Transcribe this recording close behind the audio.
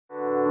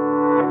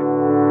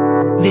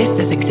This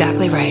is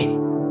exactly right.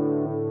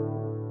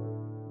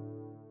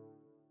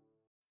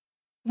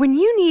 When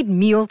you need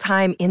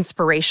mealtime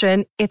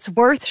inspiration, it's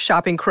worth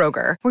shopping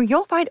Kroger, where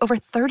you'll find over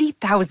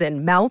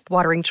 30,000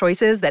 mouth-watering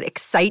choices that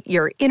excite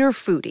your inner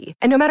foodie.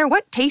 And no matter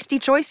what tasty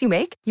choice you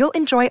make, you'll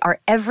enjoy our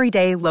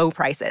everyday low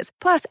prices,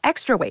 plus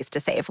extra ways to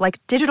save,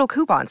 like digital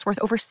coupons worth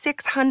over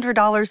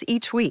 $600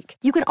 each week.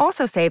 You can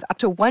also save up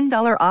to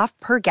 $1 off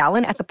per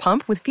gallon at the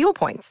pump with fuel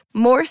points.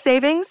 More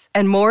savings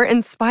and more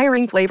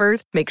inspiring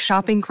flavors make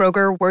shopping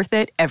Kroger worth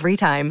it every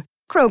time.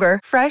 Kroger,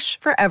 fresh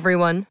for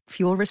everyone.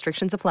 Fuel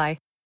restrictions apply.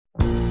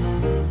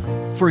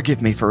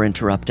 Forgive me for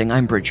interrupting.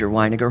 I'm Bridger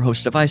Weiniger,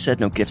 host of I Said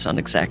No Gifts on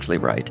Exactly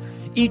Right.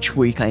 Each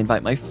week, I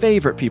invite my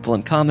favorite people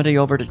in comedy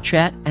over to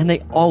chat, and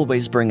they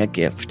always bring a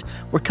gift.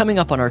 We're coming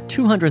up on our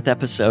 200th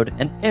episode,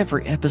 and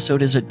every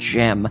episode is a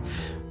gem.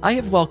 I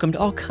have welcomed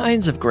all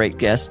kinds of great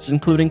guests,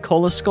 including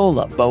Cola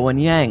Scola, Bowen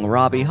Yang,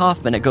 Robbie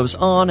Hoffman. It goes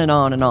on and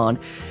on and on.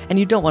 And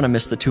you don't want to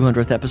miss the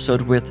 200th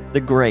episode with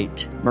the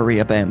great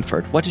Maria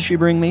Bamford. What does she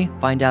bring me?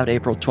 Find out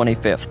April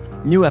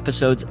 25th. New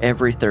episodes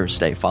every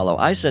Thursday. Follow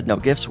I Said No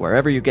Gifts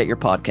wherever you get your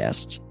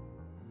podcasts.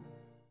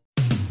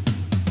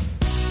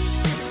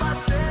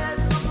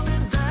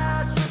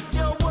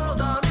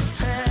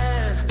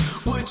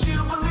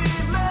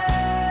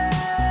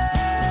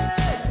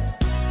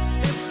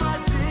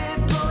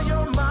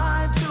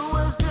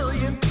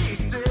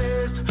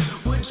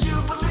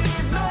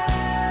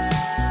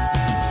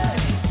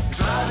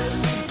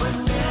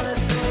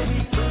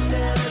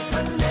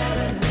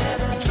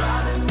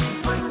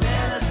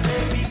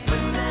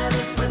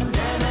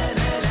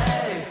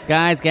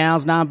 Guys,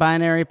 gals,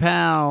 non-binary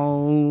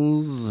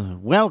pals,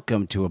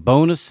 welcome to a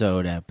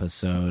Bonusode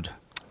episode.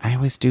 I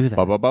always do that.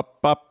 I always do it.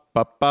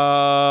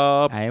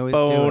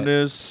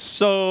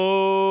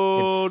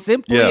 Bonusode. It's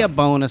simply a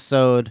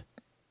Bonusode.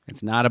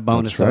 It's not a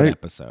Bonusode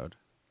episode.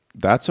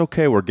 That's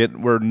okay.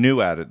 We're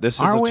new at it. This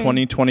is a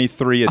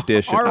 2023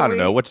 edition. I don't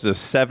know. What's this,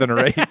 7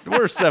 or 8?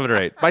 We're 7 or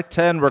 8. By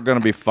 10, we're going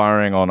to be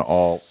firing on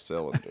all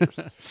cylinders.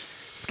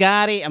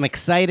 Scotty, I'm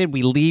excited.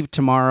 We leave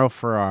tomorrow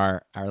for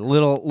our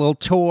little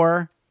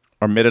tour.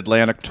 Our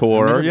Mid-Atlantic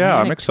tour. Yeah,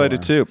 I'm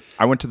excited too.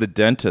 I went to the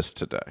dentist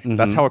today. Mm-hmm.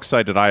 That's how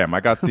excited I am. I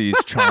got these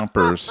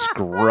chompers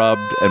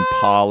scrubbed and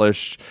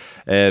polished,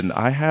 and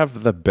I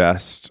have the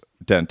best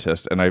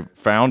dentist. And I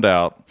found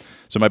out,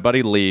 so my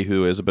buddy Lee,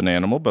 who is a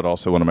bananimal, but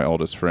also one of my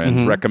oldest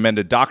friends,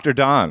 recommended Dr.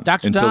 Don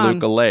in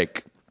Toluca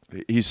Lake.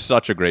 He's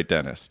such a great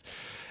dentist.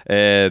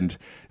 And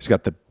he's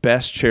got the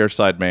best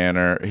chairside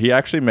manner. He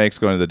actually makes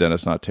going to the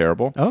dentist not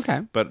terrible.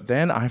 Okay. But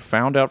then I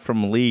found out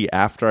from Lee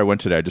after I went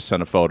today, I just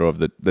sent a photo of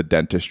the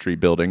dentistry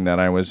building that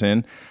I was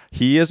in.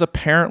 He is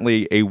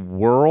apparently a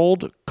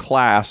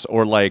world-class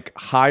or like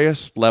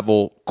highest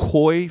level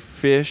koi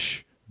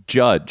fish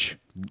judge.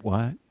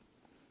 What?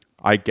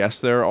 I guess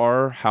there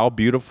are how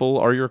beautiful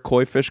are your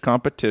koi fish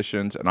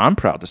competitions. And I'm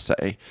proud to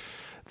say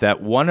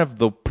that one of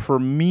the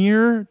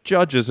premier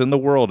judges in the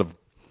world of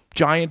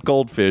giant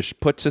goldfish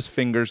puts his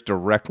fingers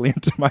directly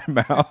into my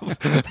mouth.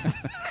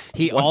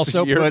 He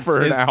also puts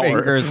his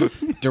fingers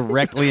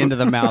directly into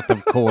the mouth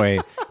of koi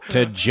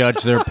to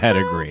judge their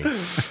pedigree.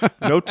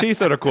 No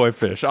teeth in a koi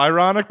fish.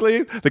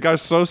 Ironically, the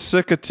guy's so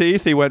sick of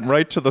teeth, he went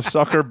right to the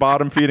sucker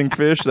bottom-feeding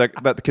fish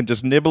that can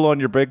just nibble on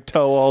your big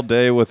toe all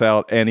day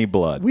without any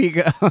blood.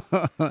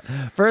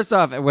 First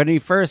off, when he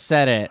first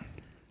said it,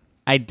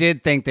 I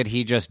did think that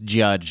he just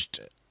judged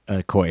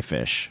a koi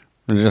fish.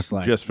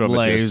 Just from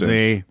lazy. A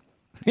distance.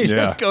 He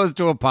just goes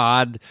to a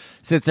pond,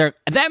 sits there.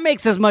 That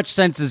makes as much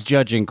sense as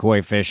judging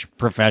koi fish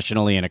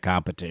professionally in a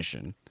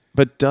competition.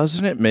 But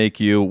doesn't it make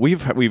you?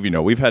 We've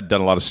done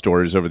a lot of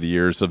stories over the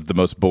years of the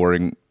most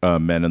boring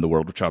men in the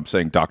world, which I'm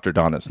saying Dr.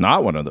 Don is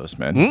not one of those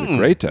men. He's a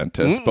great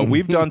dentist. But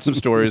we've done some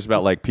stories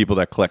about like people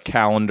that collect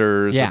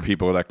calendars or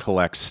people that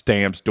collect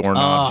stamps,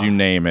 doorknobs, you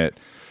name it.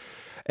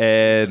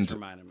 And Just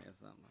reminded me of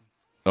something.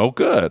 Oh,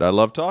 good. I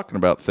love talking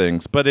about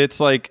things. But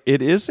it's like,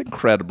 it is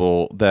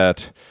incredible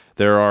that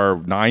there are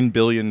 9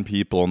 billion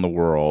people in the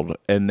world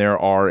and there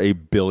are a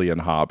billion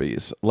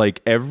hobbies. Like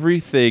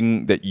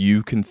everything that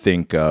you can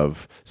think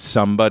of,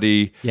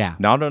 somebody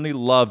not only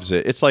loves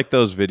it. It's like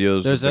those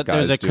videos of the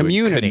guys doing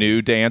community.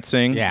 Canoe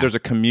dancing. Yeah. There's a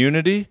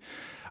community.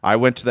 I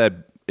went to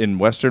that in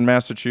Western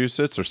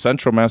Massachusetts or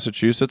Central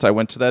Massachusetts. I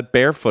went to that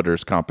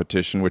barefooters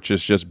competition, which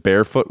is just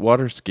barefoot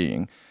water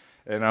skiing.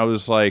 And I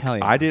was like,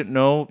 I didn't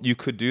know you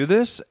could do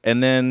this.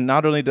 And then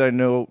not only did I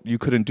know you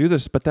couldn't do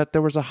this, but that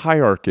there was a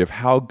hierarchy of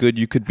how good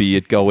you could be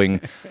at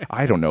going,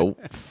 I don't know,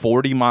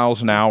 40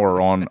 miles an hour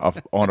on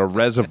a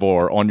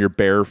reservoir on your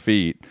bare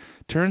feet.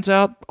 Turns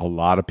out a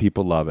lot of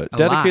people love it.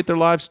 Dedicate their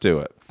lives to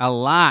it. A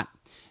lot.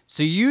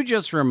 So you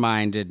just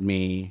reminded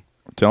me.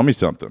 Tell me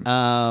something.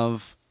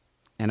 Of,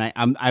 and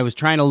I was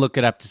trying to look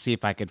it up to see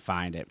if I could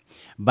find it.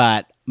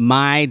 But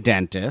my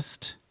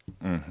dentist...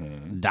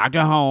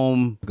 Dr.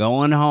 Home,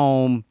 going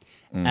home.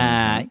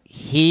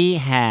 He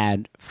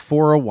had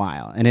for a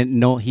while, and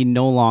he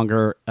no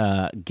longer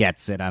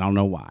gets it. I don't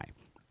know why.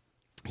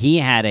 He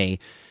had a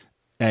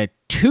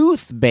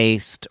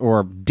tooth-based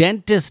or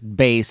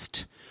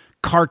dentist-based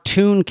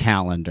cartoon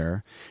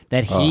calendar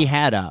that he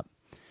had up.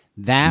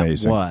 That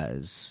Amazing.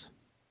 was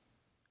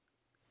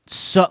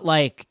so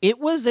like it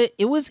was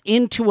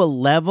into a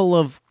level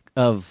of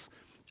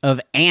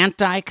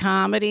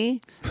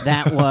anti-comedy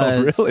that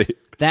was really?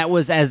 That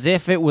was as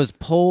if it was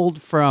pulled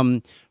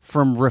from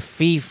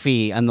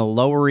Rafifi on the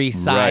Lower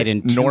East Side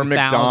in Norm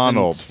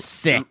Macdonald.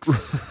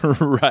 2006.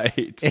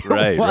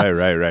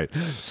 Right.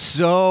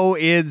 So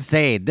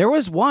insane. There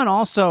was one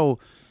also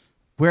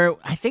where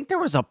I think there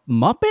was a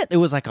Muppet. It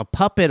was like a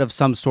puppet of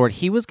some sort.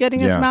 He was getting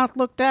his mouth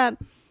looked at.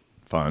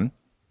 Fun.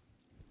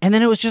 And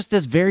then it was just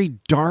this very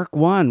dark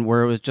one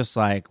where it was just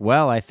like,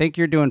 well, I think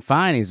you're doing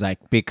fine. He's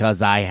like,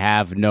 because I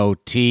have no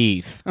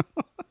teeth.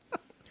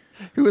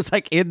 He was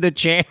like in the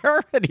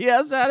chair and he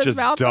has had his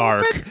mouth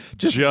open.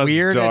 Just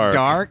weird and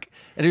dark.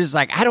 And it was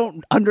like,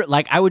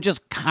 I would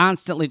just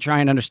constantly try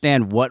and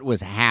understand what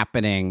was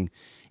happening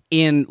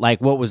in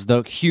like what was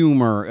the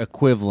humor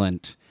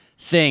equivalent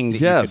thing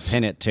that you could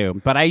pin it to.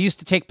 But I used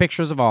to take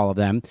pictures of all of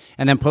them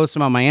and then post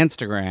them on my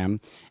Instagram.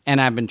 And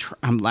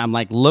I'm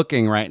like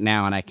looking right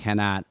now and I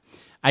cannot.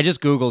 I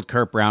just Googled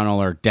Kurt Brownell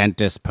or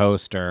dentist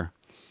poster.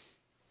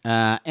 We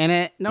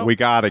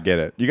gotta get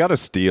it. You gotta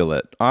steal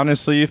it.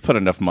 Honestly, you've put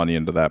enough money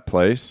into that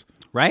place,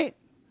 right?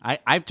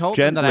 I've told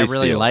them that I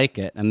really like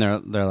it, and they're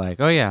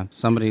like, oh yeah,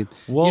 somebody.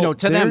 Well,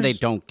 to them they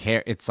don't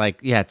care. It's like,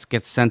 it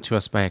gets sent to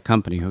us by a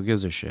company. Who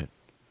gives a shit?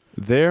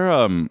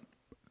 They're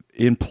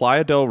in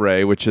Playa del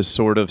Rey, which is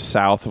sort of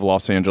south of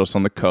Los Angeles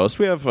on the coast.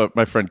 We have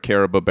my friend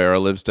Cara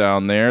Barbera lives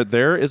down there.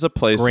 There is a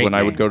place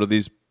I would go to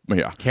these.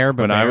 Yeah, Cara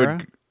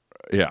Barbera.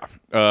 Yeah.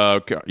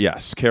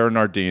 Yes. Cara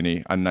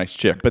Nardini, a nice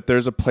chick. But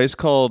there's a place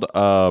called,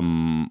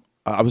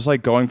 I was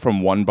like going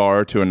from one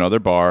bar to another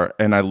bar,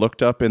 and I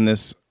looked up in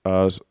this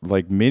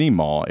like mini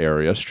mall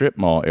area, strip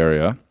mall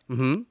area,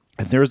 and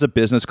there was a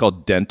business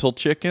called Dental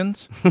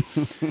Chickens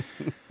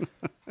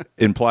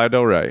in Playa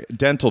del Rey.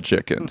 Dental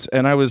Chickens.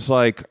 And I was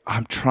like,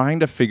 I'm trying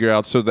to figure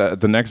out, so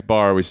that the next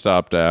bar we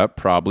stopped at,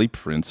 probably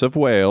Prince of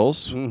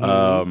Wales,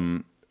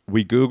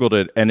 we Googled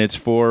it, and it's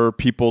for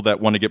people that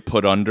want to get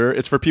put under.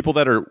 It's for people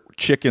that are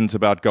chickens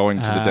about going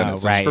to the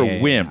dentist. It's for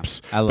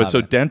wimps. I love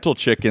it. Dental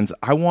Chickens,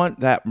 I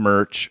want that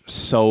merch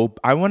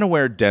I want to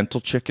wear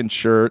Dental Chicken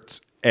shirts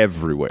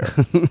everywhere.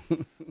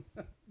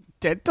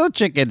 Dental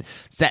Chicken.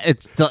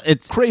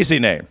 It's crazy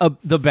name.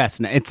 The best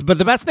name. But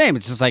the best name.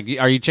 It's just like,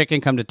 are you chicken?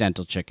 Come to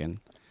Dental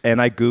Chicken.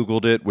 And I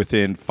Googled it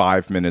within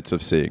 5 minutes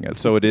of seeing it.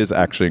 So it is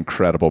actually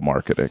incredible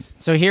marketing.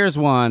 So here's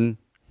one,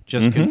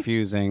 just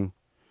confusing.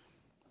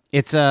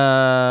 It's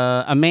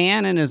a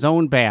man in his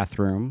own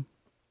bathroom,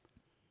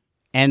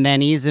 and then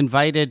he's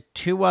invited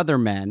two other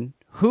men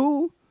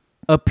who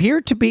appear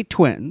to be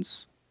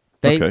twins.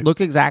 They look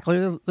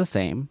exactly the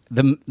same.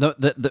 The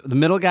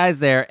middle guy's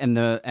there, and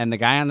the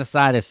guy on the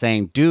side is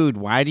saying, "Dude,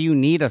 why do you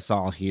need us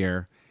all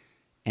here?"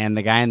 And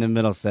the guy in the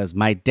middle says,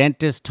 "My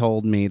dentist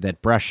told me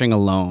that brushing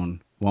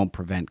alone won't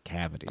prevent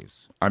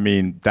cavities." I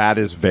mean, that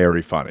is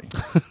very funny.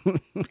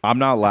 I'm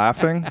not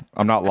laughing.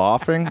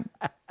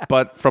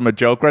 But from a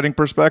joke writing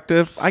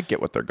perspective, I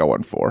get what they're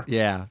going for.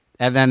 Yeah.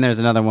 And then there's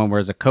another one where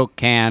there's a Coke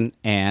can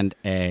and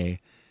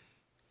a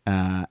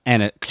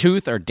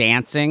tooth are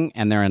dancing,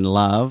 and they're in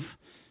love,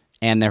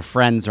 and their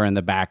friends are in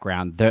the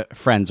background. The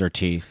friends are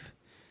teeth,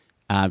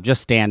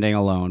 just standing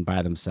alone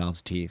by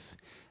themselves, teeth.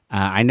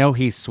 I know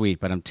he's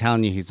sweet, but I'm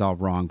telling you, he's all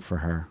wrong for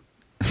her.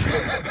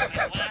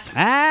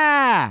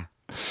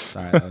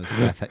 Sorry, that was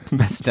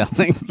Beth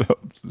Stelling.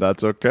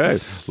 That's okay.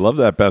 Love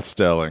that Beth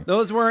Stelling.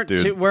 Those weren't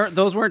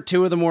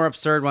two of the more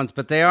absurd ones,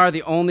 but they are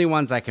the only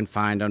ones I can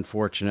find,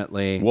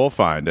 unfortunately. We'll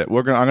find it.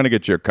 I'm going to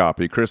get you a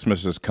copy.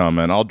 Christmas is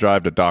coming. I'll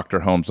drive to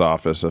Dr. Holmes'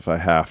 office if I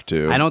have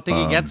to. I don't think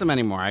he gets them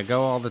anymore. I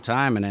go all the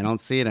time, and I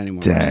don't see it anymore,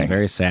 which is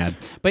very sad.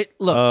 But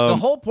look, the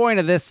whole point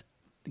of this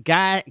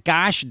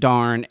gosh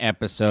darn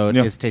episode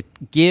is to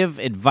give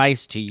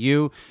advice to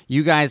you.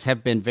 You guys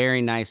have been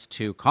very nice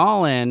to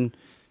call in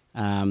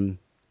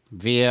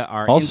via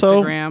our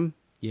Instagram.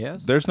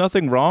 Yes. There's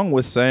nothing wrong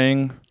with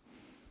saying,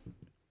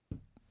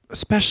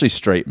 especially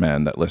straight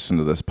men that listen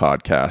to this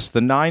podcast,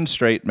 the 9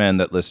 straight men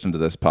that listen to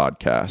this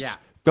podcast,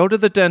 go to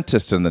the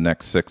dentist in the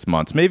next 6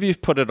 months. Maybe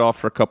you've put it off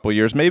for a couple of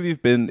years. Maybe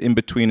you've been in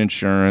between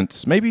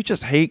insurance. Maybe you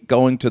just hate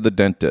going to the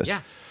dentist.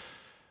 Yeah.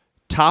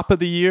 Top of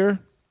the year,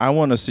 I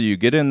want to see you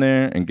get in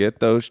there and get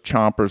those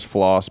chompers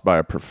flossed by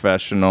a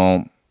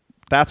professional.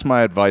 That's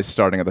my advice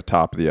starting at the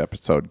top of the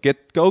episode.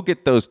 Go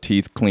get those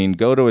teeth cleaned.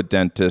 Go to a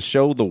dentist.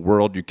 Show the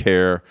world you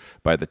care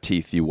by the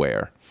teeth you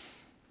wear.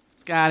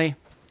 Scotty,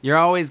 you're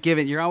always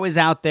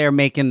out there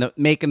making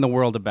the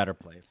world a better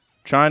place.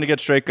 Trying to get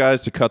straight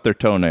guys to cut their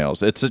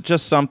toenails. It's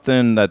just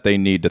something that they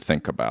need to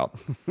think about.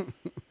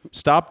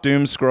 Stop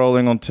doom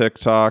scrolling on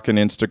TikTok and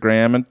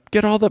Instagram and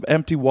get all the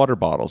empty water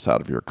bottles out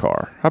of your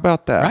car. How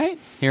about that? Right?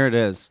 Here it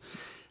is.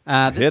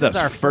 This is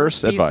our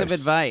first piece of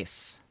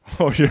advice.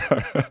 Oh,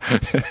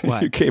 yeah.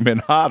 You came in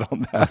hot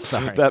on that. Oh,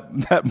 sorry.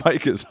 That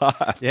mic is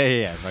hot.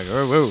 Yeah. Like,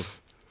 whoa.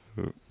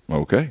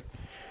 Okay.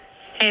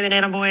 Hey,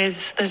 Banana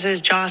Boys. This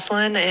is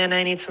Jocelyn, and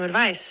I need some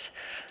advice.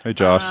 Hey,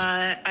 Joss.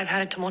 I've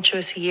had a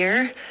tumultuous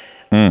year.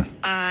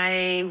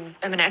 I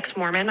am an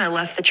ex-Mormon. I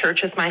left the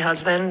church with my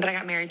husband that I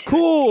got married to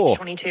Cool. at age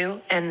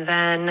 22. And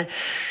then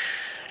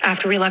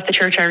after we left the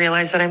church, I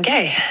realized that I'm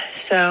gay.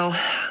 So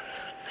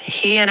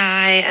he and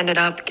I ended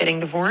up getting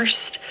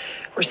divorced.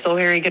 We're still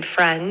very good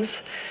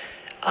friends.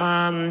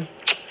 And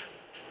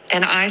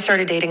I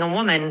started dating a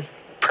woman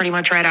pretty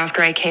much right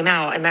after I came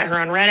out. I met her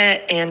on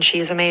Reddit, and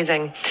she's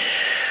amazing.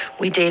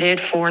 We dated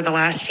for the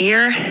last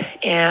year,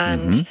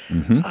 and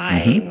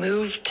I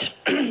moved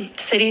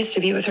cities to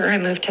be with her. I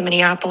moved to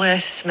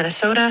Minneapolis,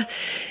 Minnesota,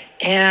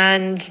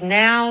 and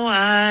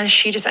now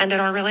she just ended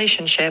our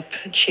relationship.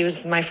 She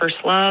was my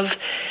first love,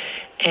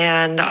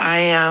 and I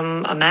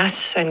am a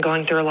mess and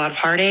going through a lot of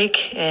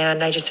heartache,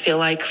 and I just feel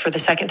like for the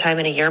second time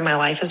in a year, my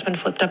life has been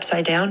flipped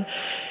upside down,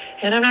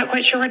 and I'm not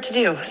quite sure what to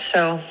do.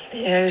 So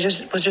I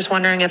was just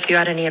wondering if you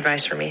had any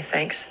advice for me.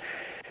 Thanks.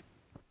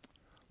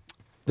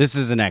 This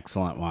is an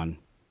excellent one.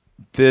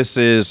 This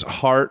is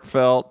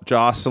heartfelt.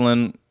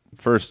 Jocelyn,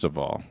 first of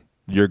all,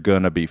 you're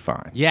going to be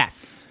fine.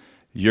 Yes.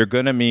 You're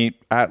going to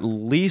meet at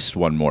least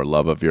one more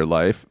love of your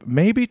life,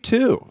 maybe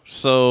two.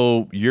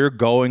 So you're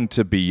going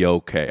to be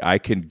okay. I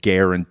can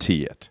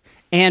guarantee it.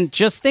 And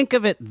just think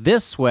of it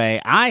this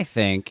way, I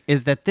think,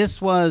 is that this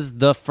was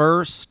your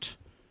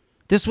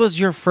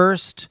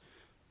first,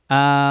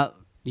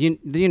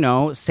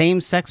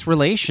 same-sex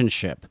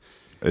relationship.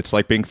 It's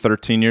like being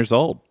 13 years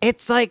old.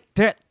 It's like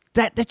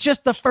that's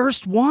just the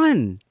first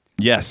one.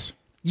 Yes.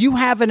 You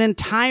have an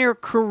entire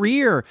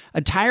career,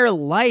 entire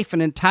life,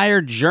 an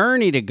entire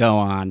journey to go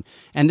on.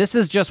 And this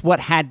is just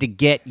what had to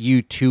get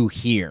you to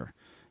here.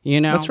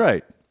 You know? That's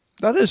right.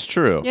 That is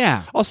true.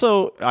 Yeah.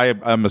 Also,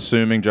 I'm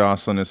assuming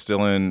Jocelyn is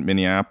still in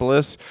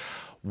Minneapolis.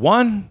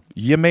 One,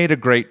 you made a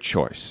great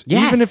choice.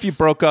 Yes. Even if you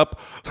broke up,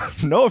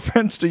 no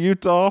offense to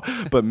Utah,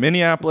 but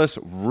Minneapolis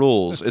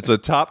rules. It's a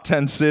top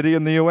 10 city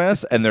in the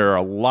U.S., and there are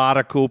a lot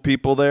of cool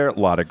people there, a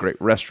lot of great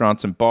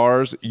restaurants and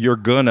bars. You're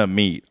going to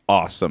meet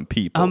awesome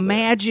people.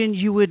 Imagine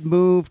you would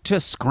move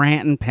to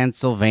Scranton,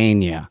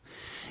 Pennsylvania.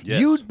 Yes.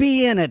 You'd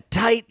be in a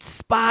tight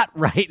spot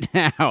right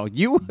now.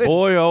 You would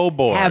boy, oh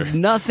boy. have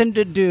nothing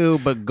to do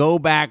but go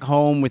back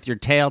home with your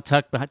tail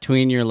tucked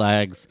between your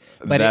legs.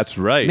 But that's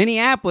right.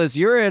 Minneapolis,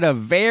 you're at a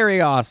very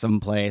awesome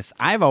place.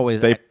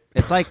 And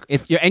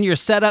you're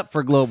set up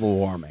for global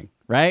warming,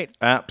 right?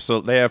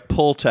 Absolutely. They have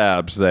pull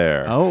tabs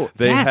there. Oh,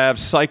 they yes. have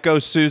Psycho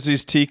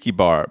Susie's Tiki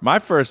Bar. My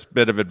first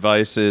bit of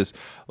advice is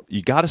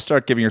you got to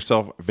start giving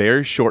yourself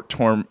very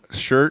short-term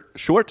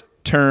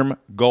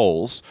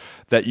goals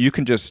that you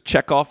can just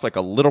check off like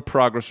a little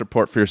progress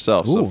report for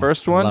yourself. Ooh, so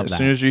first one, as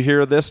soon as you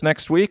hear this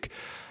next week,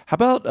 how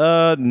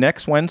about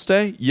next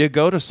Wednesday, you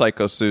go to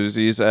Psycho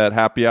Susie's at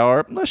happy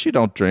hour, unless you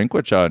don't drink,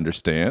 which I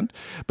understand.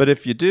 But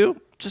if you do,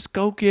 just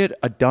go get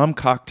a dumb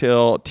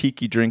cocktail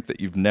tiki drink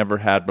that you've never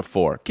had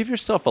before. Give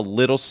yourself a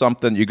little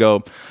something. You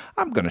go,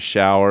 I'm going to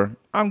shower.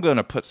 I'm going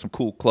to put some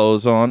cool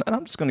clothes on, and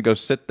I'm just going to go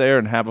sit there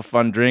and have a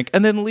fun drink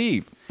and then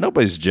leave.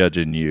 Nobody's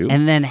judging you.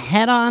 And then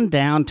head on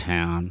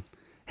downtown,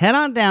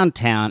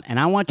 and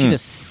I want you to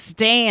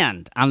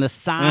stand on the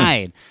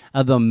side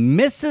of the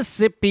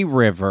Mississippi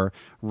River,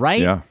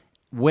 where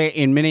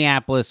in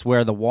Minneapolis,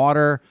 where the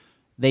water,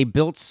 they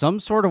built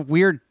some sort of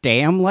weird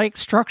dam-like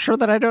structure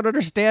that I don't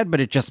understand, but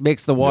it just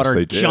makes the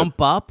water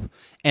jump up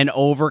and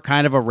over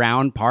kind of a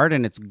round part,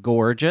 and it's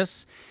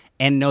gorgeous.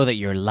 And know that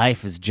your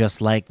life is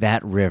just like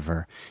that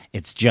river.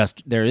 It's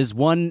just, there is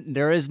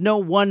no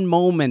one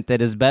moment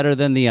that is better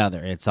than the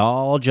other. It's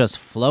all just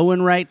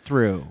flowing right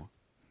through.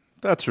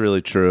 That's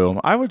really true.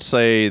 I would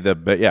say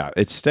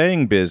it's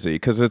staying busy,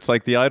 because it's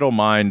like the idle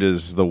mind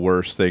is the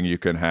worst thing you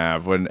can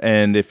have.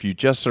 And if you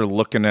just are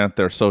looking at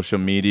their social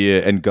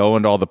media and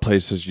going to all the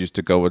places you used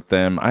to go with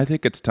them, I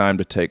think it's time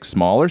to take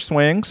smaller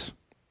swings,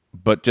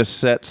 but just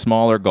set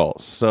smaller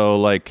goals.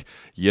 So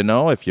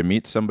if you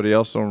meet somebody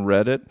else on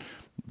Reddit,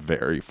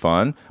 very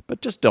fun,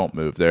 but just don't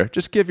move there.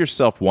 Just give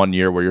yourself 1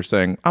 year where you're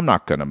saying, I'm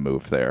not going to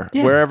move there.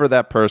 Yeah. Wherever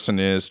that person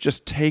is,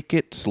 just take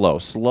it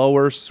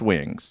slower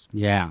swings.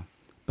 Yeah.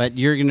 But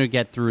you're going to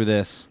get through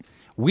this.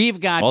 We've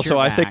got also, your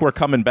I back. think we're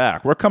coming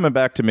back. We're coming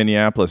back to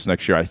Minneapolis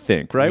next year, I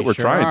think, right? We're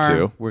sure trying are.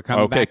 to. We're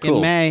coming back in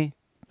May.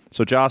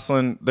 So,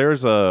 Jocelyn,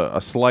 there's a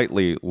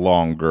slightly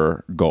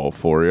longer goal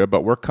for you,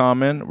 but we're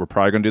coming. We're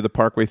probably going to do the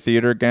Parkway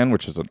Theater again,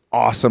 which is an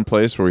awesome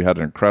place where we had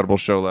an incredible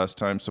show last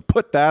time. So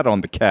put that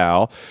on the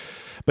cal.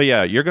 But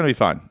yeah, you're going to be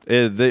fine.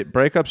 The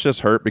breakups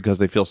just hurt because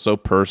they feel so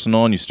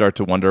personal, and you start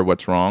to wonder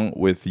what's wrong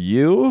with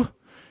you.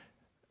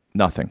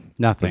 Nothing.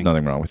 Nothing. There's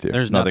nothing wrong with you.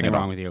 There's nothing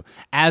wrong with you.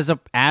 As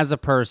a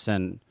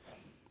person,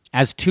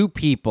 as two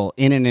people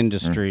in an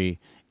industry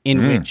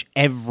in which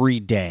every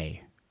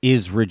day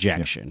is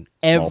rejection.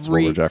 Yeah.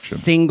 Every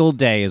single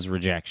day is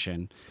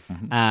rejection.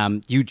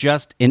 You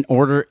just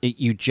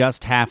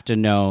have to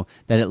know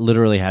that it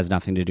literally has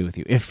nothing to do with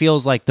you. It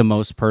feels like the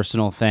most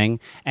personal thing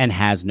and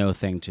has no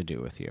thing to do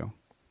with you.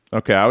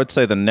 Okay, I would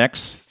say the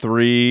next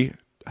 3.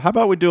 How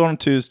about we do it on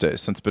Tuesday?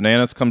 Since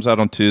Bananas comes out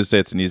on Tuesday,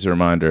 it's an easy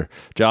reminder.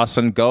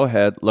 Jocelyn, go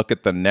ahead, look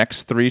at the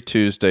next 3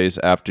 Tuesdays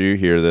after you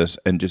hear this,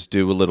 and just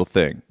do a little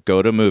thing.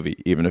 Go to a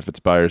movie, even if it's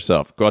by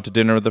yourself. Go out to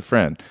dinner with a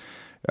friend.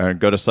 and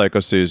go to Psycho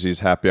Susie's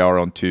happy hour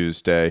on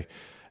Tuesday.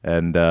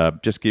 And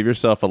just give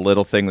yourself a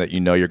little thing that you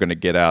know you're going to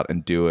get out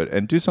and do it.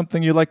 And do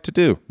something you like to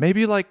do.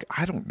 Maybe like,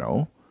 I don't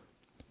know.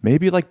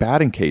 Maybe like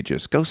batting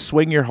cages. Go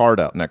swing your heart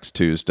out next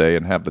Tuesday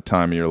and have the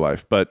time of your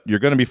life. But you're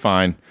going to be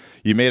fine.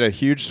 You made a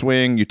huge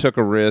swing. You took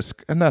a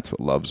risk. And that's what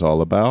love's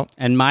all about.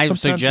 And my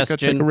Sometimes suggestion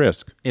you gotta take a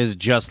risk. is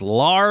just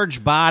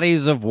large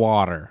bodies of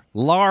water.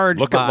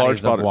 Large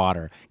bodies of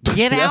water.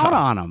 Get out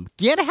on them.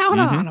 Get out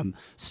on them.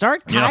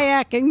 Start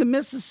kayaking the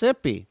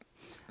Mississippi.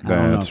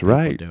 That's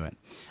right. Do it.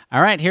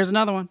 All right, here's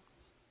another one.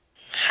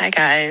 Hi,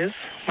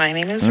 guys. My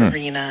name is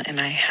Rena, and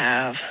I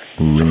have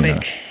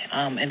quick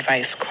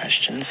advice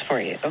questions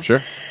for you.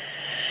 Sure.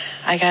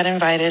 I got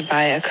invited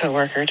by a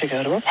coworker to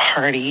go to a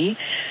party.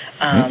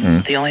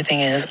 The only thing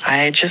is,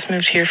 I just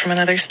moved here from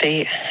another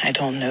state. I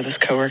don't know this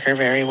coworker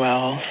very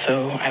well,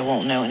 so I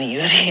won't know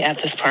anybody at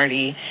this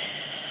party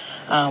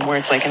where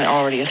it's like an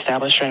already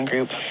established friend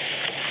group.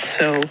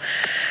 So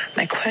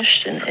my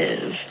question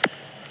is,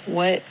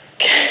 what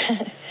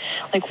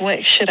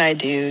should I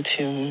do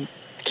to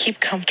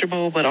keep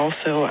comfortable, but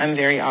also I'm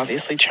very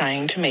obviously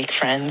trying to make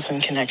friends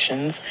and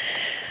connections.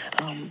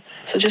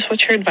 So just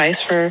what's your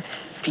advice for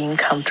being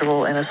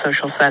comfortable in a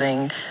social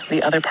setting?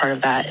 The other part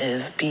of that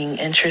is being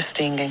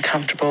interesting and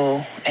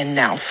comfortable and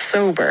now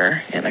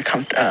sober in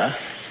a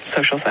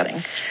social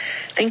setting.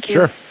 Thank you.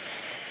 Sure.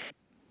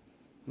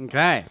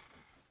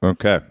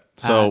 Okay.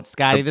 So,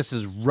 Scotty, this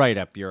is right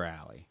up your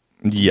alley.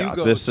 Yeah, you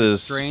go this to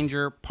is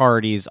stranger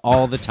parties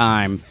all the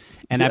time.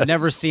 And I've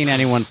never seen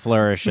anyone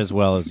flourish as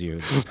well as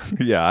you.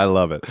 Yeah, I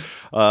love it.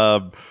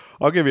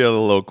 I'll give you a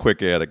little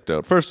quick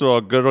anecdote. First of all,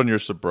 good on your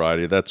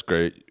sobriety. That's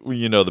great.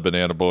 You know the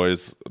Banana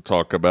Boys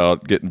talk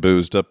about getting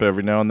boozed up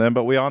every now and then,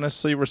 but we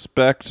honestly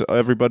respect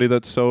everybody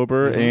that's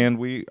sober. And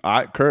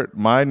Kurt,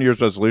 my New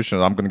Year's resolution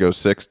is I'm going to go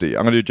 60.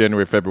 I'm going to do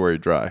January, February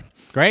dry.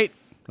 Great.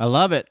 I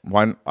love it.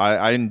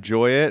 I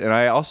enjoy it, and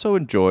I also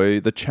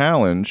enjoy the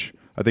challenge.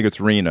 I think it's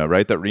Rena,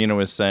 right? That Rena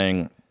was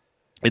saying,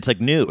 it's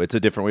like new. It's a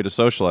different way to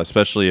socialize,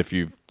 especially if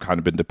you've kind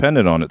of been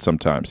dependent on it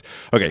sometimes.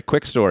 Okay,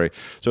 quick story.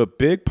 So a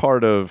big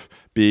part of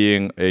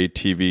being a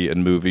TV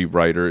and movie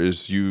writer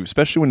is you,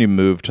 especially when you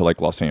move to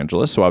like Los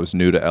Angeles, so I was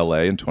new to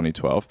LA in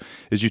 2012,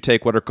 is you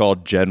take what are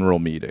called general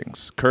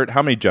meetings. Kurt,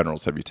 how many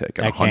generals have you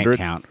taken? I can't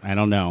count. I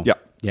don't know.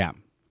 Yeah.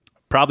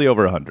 Probably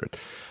over 100.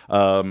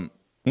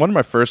 One of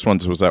my first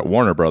ones was at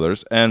Warner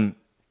Brothers, and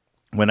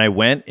when I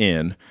went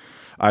in,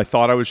 I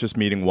thought I was just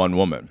meeting one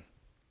woman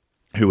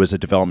who was a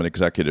development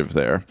executive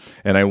there.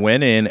 And I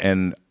went in,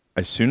 and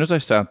as soon as I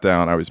sat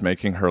down, I was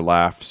making her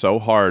laugh so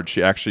hard,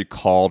 she actually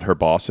called her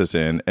bosses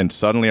in, and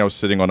suddenly I was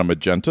sitting on a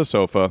magenta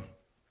sofa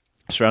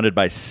surrounded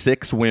by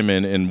 6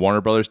 women in Warner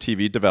Brothers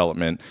TV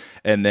development,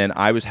 and then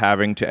I was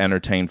having to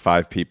entertain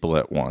 5 people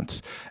at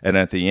once. And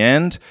at the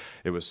end,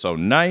 it was so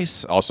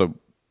nice. Also,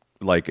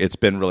 like, it's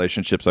been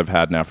relationships I've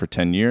had now for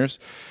 10 years.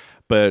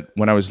 But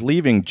when I was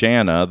leaving,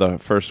 Jana, the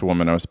first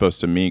woman I was supposed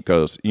to meet,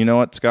 goes, "You know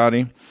what,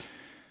 Scotty?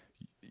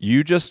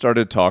 You just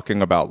started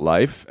talking about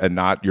life and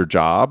not your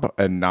job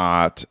and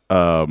not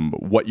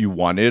what you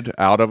wanted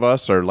out of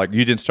us, or like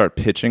you didn't start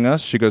pitching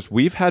us." She goes,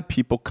 "We've had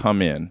people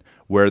come in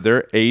where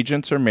their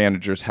agents or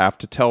managers have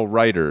to tell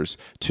writers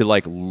to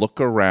like look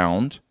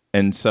around.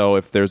 And so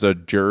if there's a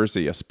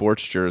jersey, a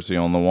sports jersey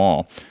on the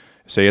wall,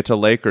 say it's a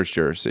Lakers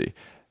jersey,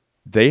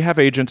 they have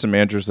agents and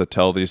managers that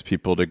tell these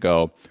people to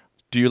go,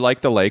 'Do you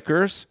like the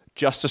Lakers?'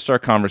 just to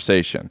start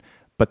conversation."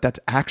 But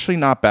that's actually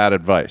not bad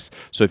advice.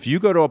 So if you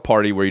go to a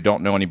party where you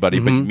don't know anybody,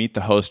 but you meet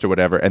the host or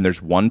whatever, and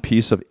there's one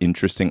piece of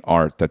interesting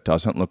art that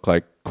doesn't look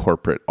like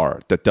corporate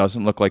art, that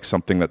doesn't look like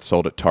something that's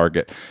sold at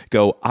Target,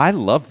 go, "I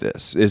love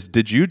this.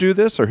 Did you do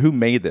this, or who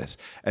made this?"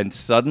 And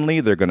suddenly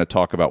they're going to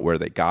talk about where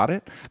they got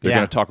it. They're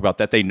going to talk about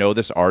that they know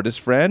this artist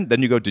friend.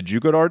 Then you go, "Did you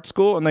go to art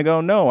school?" And they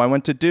go, "No, I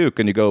went to Duke."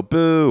 And you go,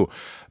 "Boo."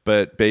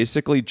 But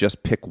basically,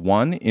 just pick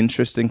one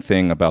interesting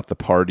thing about the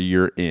party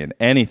you're in.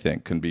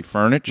 Anything. Can be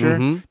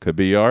furniture, could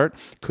be art,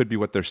 could be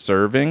what they're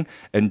serving,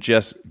 and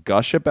just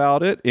gush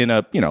about it in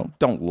a,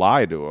 don't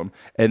lie to them.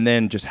 And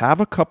then just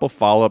have a couple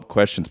follow-up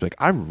questions. Like,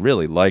 "I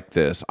really like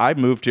this. I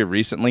moved here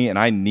recently, and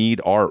I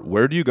need art.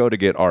 Where do you go to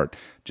get art?"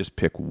 Just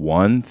pick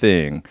one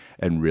thing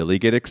and really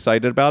get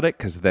excited about it,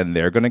 because then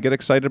they're going to get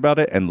excited about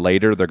it. And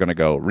later, they're going to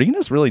go,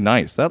 "Rena's really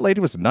nice. That lady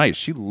was nice.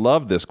 She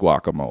loved this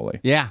guacamole."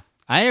 Yeah.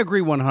 I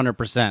agree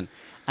 100%.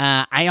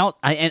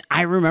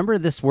 I remember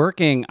this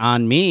working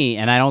on me,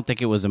 and I don't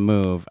think it was a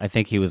move. I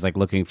think he was like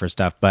looking for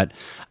stuff, but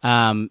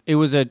it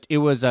was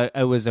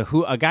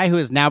a guy who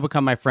has now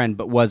become my friend,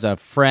 but was a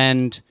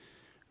friend,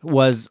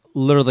 was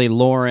literally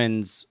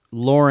Lauren's.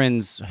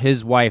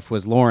 His wife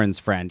was Lauren's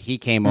friend. He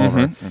came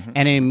over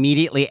and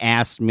immediately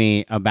asked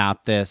me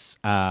about this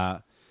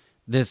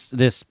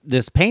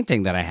this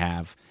painting that I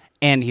have.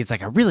 And he's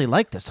like, "I really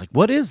like this. Like,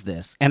 what is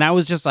this?" And I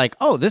was just like,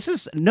 "Oh, this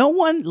is no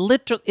one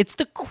literally. It's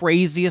the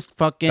craziest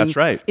fucking. That's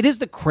right. It is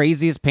the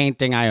craziest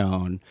painting I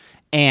own,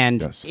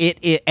 and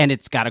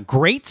it's got a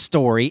great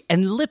story.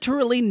 And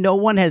literally, no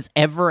one has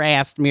ever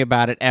asked me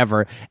about it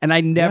ever. And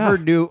I never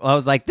knew. I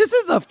was like, this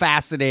is a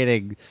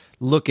fascinating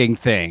looking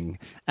thing.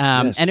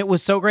 And it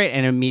was so great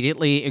and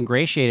immediately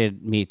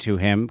ingratiated me to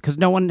him because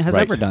no one has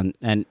ever done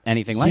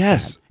anything like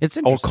that. It's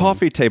interesting.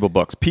 Coffee table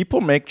books. People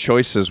make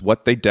choices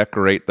what they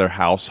decorate their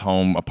house,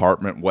 home,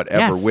 apartment,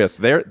 whatever with.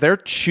 They're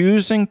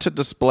choosing to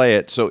display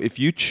it. So if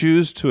you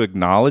choose to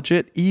acknowledge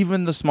it,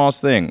 even the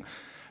smallest thing,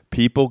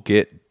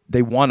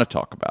 they want to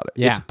talk about it.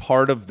 Yeah. It's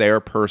part of their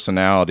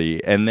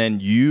personality, and then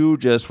you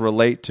just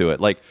relate to it.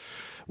 Like,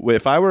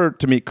 if I were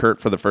to meet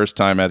Kurt for the first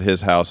time at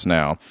his house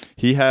now,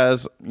 he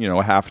has,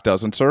 a half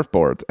dozen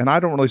surfboards, and I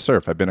don't really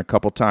surf. I've been a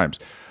couple times.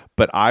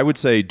 But I would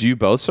say, do you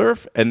both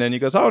surf? And then he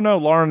goes, oh, no,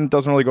 Lauren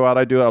doesn't really go out.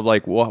 I do. I'm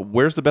like, well,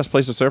 where's the best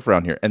place to surf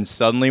around here? And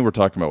suddenly we're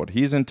talking about what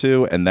he's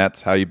into, and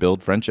that's how you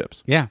build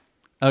friendships. Yeah.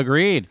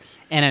 Agreed.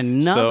 And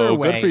another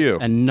way, good for you.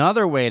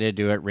 Another way to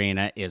do it,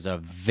 Rena, is a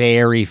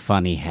very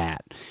funny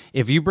hat.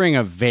 If you bring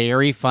a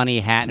very funny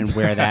hat and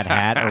wear that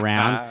hat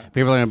around,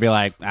 people are going to be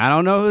like, I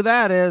don't know who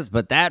that is,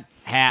 but that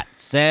hat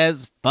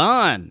says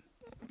fun.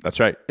 That's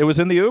right. It was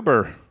in the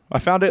Uber. I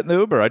found it in the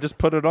Uber. I just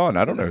put it on.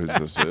 I don't know who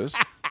this is.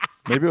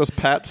 Maybe it was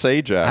Pat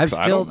Sajak. I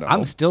don't know.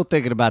 I'm still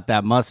thinking about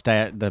that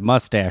the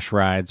mustache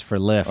rides for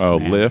Lyft. Oh,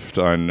 man.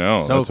 Lyft? I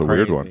know. So that's a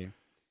crazy. weird one.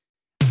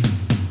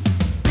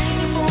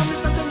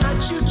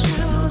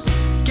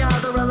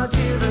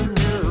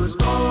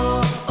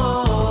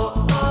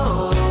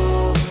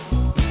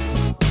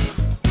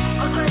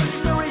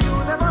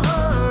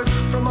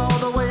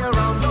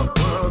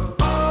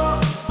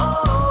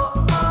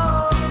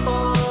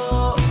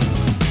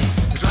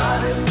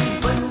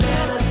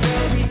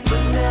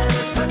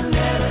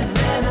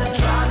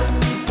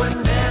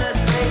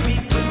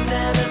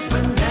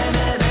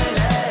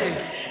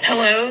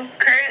 Hello,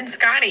 Kurt and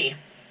Scotty.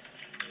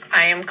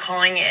 I am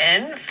calling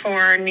in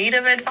for need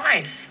of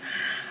advice.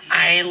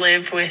 I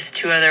live with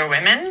two other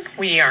women.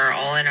 We are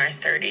all in our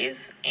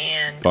 30s,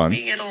 and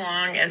we get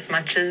along as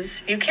much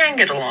as you can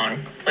get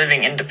along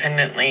living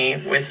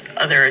independently with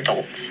other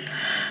adults.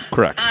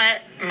 Correct.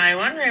 But my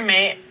one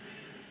roommate,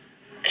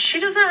 she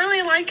doesn't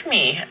really like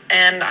me,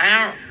 and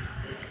I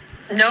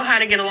don't know how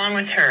to get along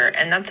with her,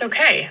 and that's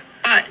okay.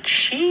 But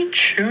she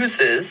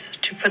chooses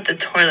to put the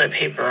toilet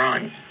paper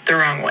on the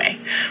wrong way.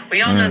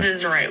 We all know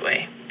there's the right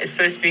way. It's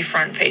supposed to be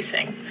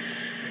front-facing.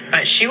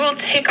 But she will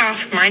take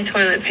off my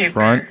toilet paper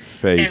and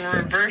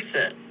reverse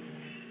it.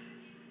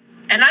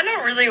 And I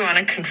don't really want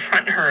to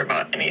confront her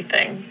about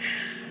anything.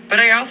 But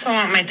I also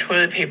want my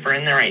toilet paper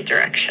in the right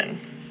direction.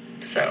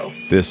 So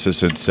this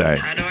is insane.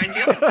 How do I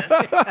deal with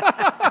this?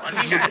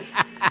 Love you guys.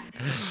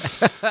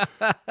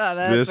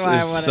 This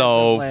is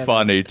so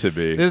funny to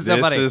me. This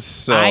is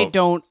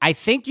so I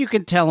think you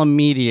can tell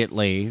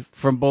immediately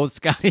from both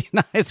Scotty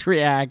and I's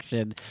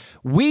reaction.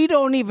 We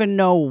don't even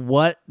know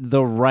what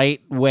the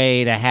right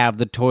way to have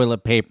the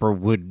toilet paper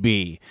would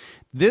be.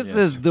 This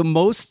is the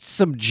most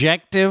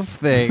subjective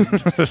thing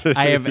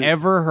I have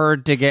ever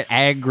heard to get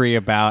angry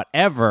about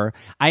ever.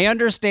 I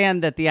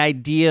understand that the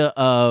idea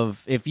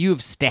of if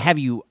have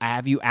you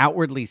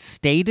outwardly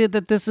stated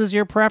that this is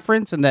your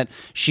preference and that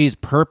she's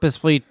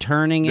purposefully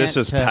turning this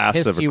it is to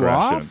passive piss you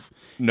aggression, off?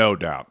 No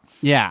doubt.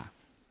 Yeah.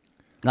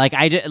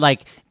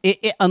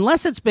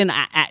 Unless it's been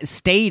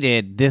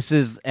stated, this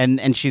is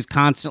and she's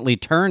constantly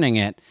turning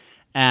it.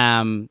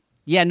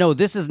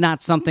 This is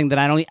not something that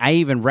I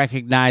even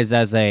recognize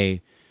as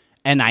an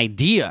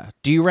idea.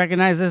 Do you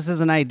recognize this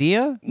as an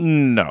idea?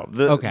 No.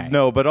 Okay.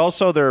 No, but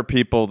also there are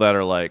people that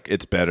are like,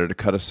 it's better to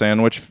cut a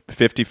sandwich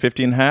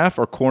 50-50 in half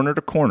or corner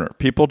to corner.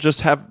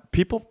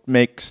 People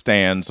make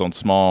stands on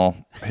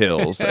small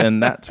hills,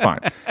 and that's fine.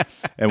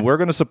 And we're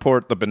going to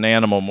support the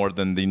bananimal more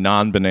than the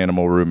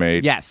non-bananimal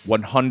roommate. Yes.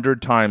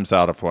 100 times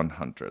out of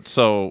 100.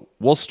 So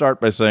we'll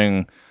start by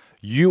saying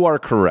you are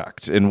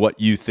correct in what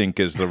you think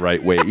is the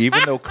right way.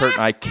 Even though Kurt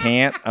and I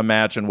can't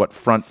imagine what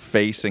front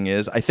facing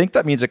is, I think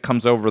that means it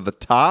comes over the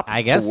top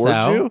towards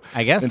you.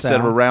 I guess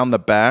instead of around the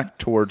back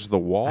towards the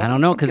wall. I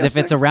don't know, because if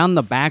it's around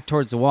the back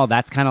towards the wall,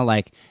 that's kind of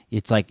like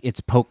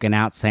it's poking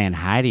out saying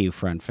hi to you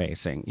front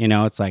facing.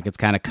 It's like it's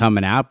kind of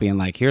coming out being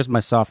like, here's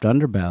my soft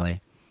underbelly.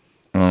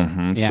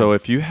 Mm-hmm. Yeah. So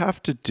if you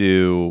have to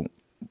do,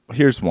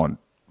 here's one.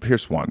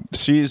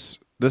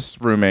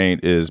 This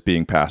roommate is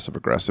being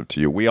passive-aggressive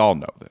to you. We all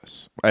know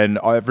this. And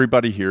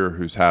everybody here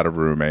who's had a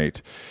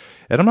roommate,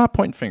 and I'm not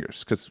pointing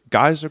fingers because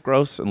guys are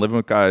gross and living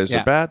with guys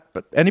are bad,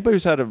 but anybody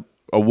who's had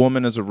a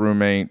woman as a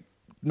roommate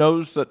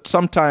knows that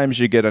sometimes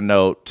you get a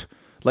note.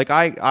 Like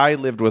I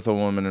lived with a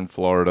woman in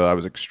Florida. I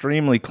was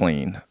extremely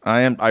clean.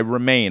 I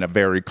remain a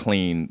very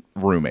clean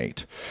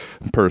roommate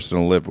person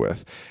to live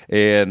with.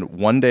 And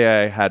one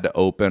day I had to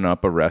open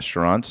up a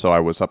restaurant. So I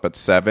was up at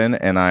 7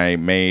 and I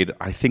made,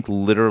 I think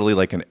literally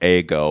like an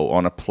Eggo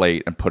on a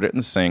plate and put it in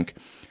the sink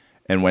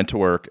and went to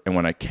work. And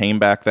when I came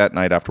back that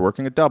night after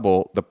working a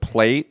double, the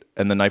plate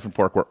and the knife and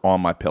fork were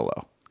on my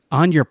pillow.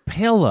 On your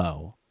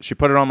pillow? She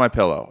put it on my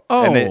pillow.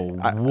 Oh,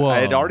 and whoa. I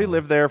had already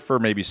lived there for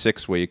maybe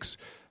 6 weeks.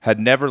 Had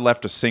never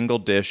left a single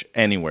dish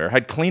anywhere,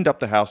 had cleaned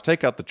up the house,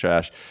 take out the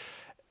trash.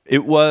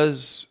 It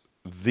was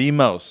the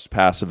most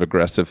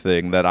passive-aggressive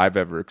thing that I've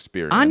ever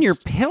experienced. On your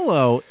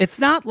pillow? It's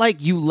not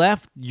like you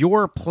left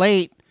your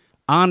plate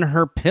on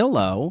her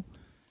pillow.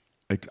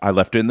 I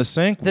left it in the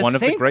sink. One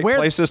of the great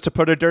places to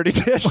put a dirty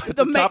dish. It's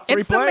the top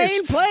three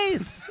place.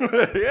 It's the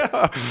main place.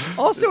 Yeah.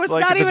 Also, it's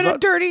not even a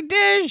dirty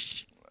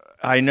dish.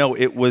 I know.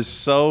 It was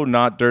so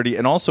not dirty.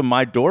 And also,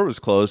 my door was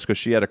closed because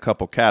she had a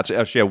couple cats.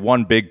 She had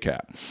one big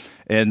cat.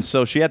 And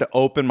so she had to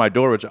open my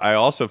door, which I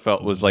also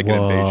felt was like an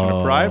invasion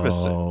of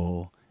privacy.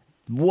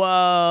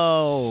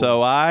 Whoa.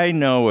 So I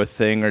know a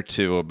thing or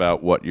two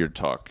about what you're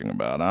talking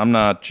about. I'm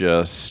not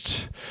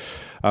just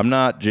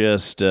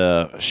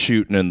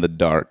shooting in the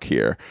dark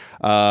here.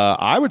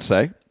 I would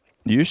say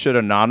you should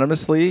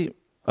anonymously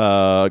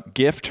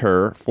gift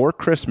her for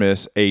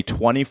Christmas a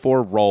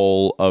 24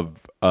 roll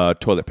of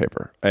toilet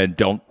paper. And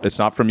it's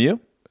not from you.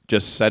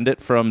 Just send it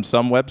from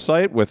some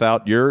website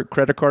without your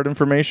credit card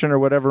information or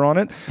whatever on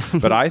it.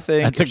 But I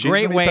think that's a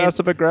great way.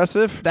 Passive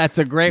aggressive. That's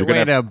a great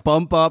way to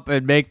bump up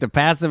and make the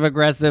passive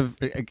aggressive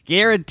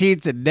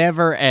guaranteed to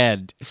never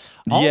end.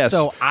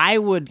 Also, yes.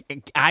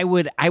 I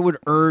would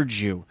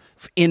urge you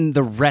in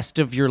the rest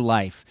of your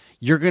life.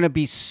 You're going to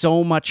be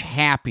so much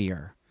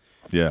happier.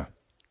 Yeah.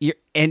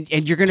 And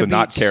you're going to be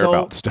not care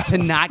about stuff. To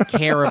not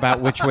care about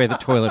which way the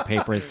toilet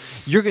paper is.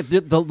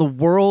 The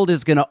world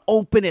is going to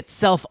open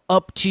itself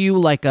up to you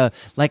like a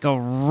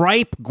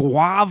ripe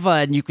guava,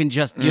 and you're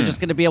just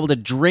going to be able to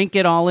drink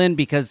it all in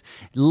because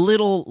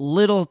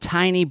little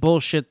tiny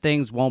bullshit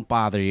things won't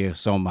bother you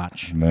so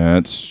much.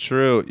 That's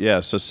true. Yeah.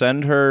 So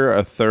send her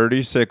a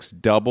 36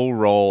 double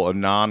roll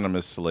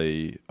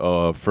anonymously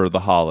for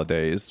the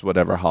holidays,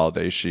 whatever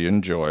holiday she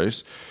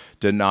enjoys.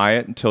 Deny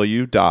it until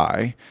you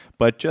die.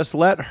 But just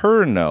let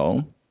her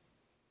know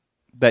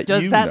that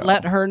Does you that know.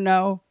 let her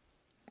know?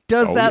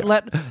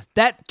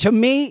 That to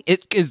me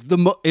it is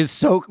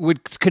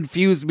would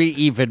confuse me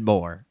even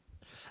more.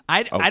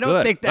 I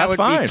don't think that would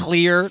be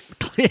clear.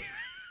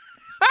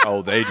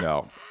 Oh, they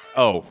know.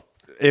 Oh,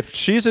 if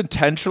she's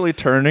intentionally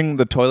turning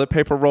the toilet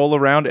paper roll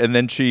around and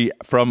then she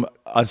from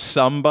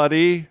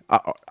somebody,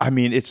 I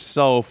mean, it's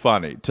so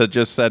funny to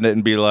just send it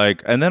and be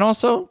like, and then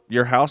also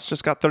your house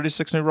just got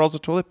 36 new rolls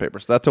of toilet paper,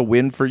 so that's a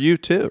win for you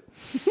too.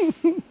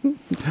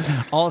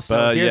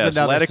 Also, here's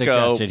another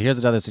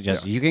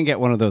suggestion. Yeah. You can get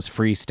one of those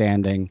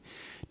freestanding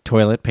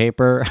toilet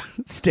paper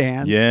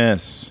stands.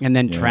 Yes. And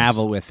then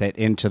travel with it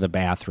into the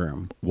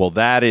bathroom. Well,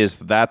 that's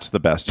the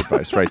best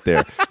advice right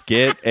there.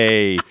 Get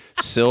a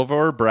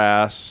silver or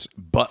brass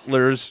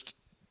butler's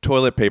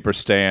toilet paper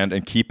stand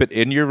and keep it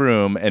in your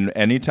room. And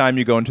anytime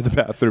you go into the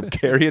bathroom,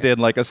 carry it in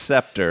like a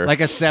scepter.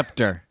 Like a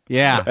scepter.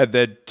 Yeah. And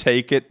then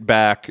take it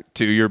back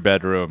to your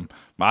bedroom.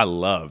 I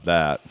love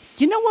that.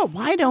 You know what?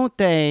 Why don't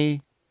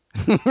they...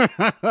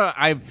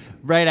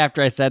 right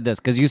after I said this,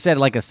 because you said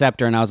like a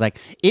scepter, and I was like,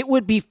 it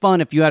would be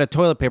fun if you had a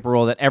toilet paper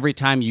roll that every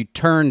time you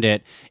turned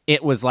it,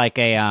 it was like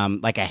a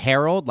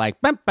herald, like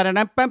bum,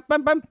 ba-da-dum, bum,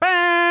 bum, bum,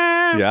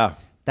 bum. Yeah,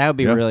 that would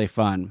be really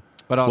fun.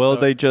 But also, well,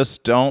 they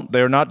just don't.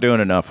 They're not doing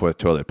enough with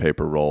toilet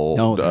paper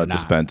roll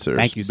dispensers.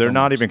 Thank you. They're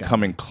not even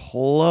coming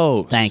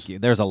close. Thank you.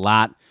 There's a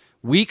lot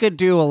we could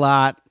do. A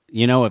lot.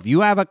 You know, if you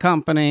have a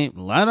company,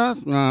 let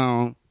us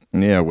know.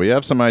 Yeah, we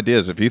have some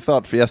ideas. If you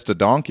thought Fiesta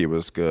Donkey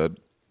was good.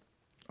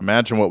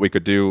 Imagine what we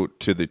could do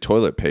to the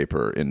toilet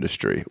paper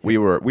industry. We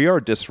are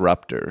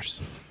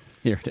disruptors.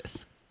 Here it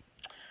is.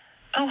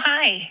 Oh,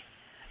 hi.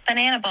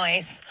 Banana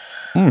Boys.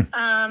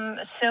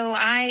 So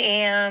I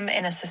am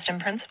an assistant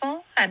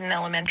principal at an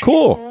elementary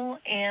school,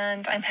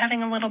 and I'm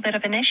having a little bit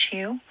of an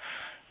issue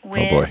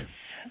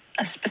with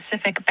a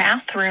specific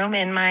bathroom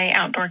in my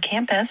outdoor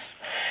campus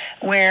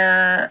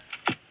where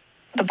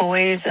the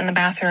boys in the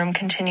bathroom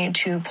continue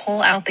to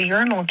pull out the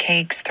urinal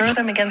cakes, throw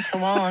them against the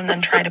wall, and then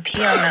try to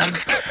pee on them.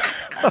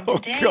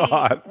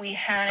 Today, we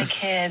had a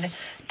kid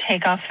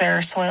take off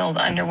their soiled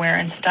underwear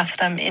and stuff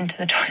them into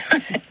the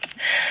toilet.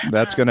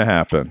 That's going to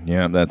happen.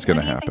 Yeah, that's going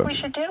to happen. What do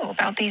you think we should do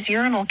about these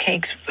urinal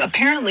cakes?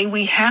 Apparently,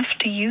 we have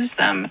to use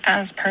them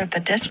as per the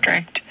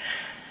district.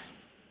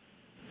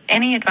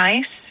 Any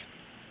advice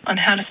on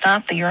how to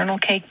stop the urinal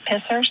cake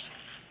pissers?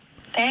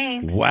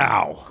 Thanks.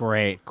 Wow.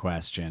 Great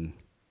question.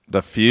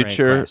 The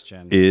future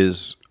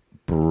is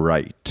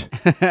bright.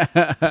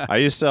 I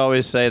used to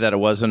always say that it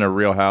wasn't a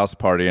real house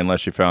party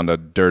unless you found a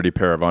dirty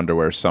pair of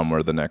underwear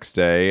somewhere the next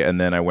day.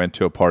 And then I went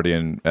to a party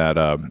at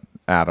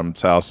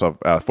Adam's house, a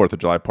 4th of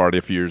July party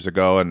a few years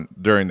ago. And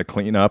during the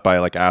cleanup, I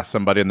asked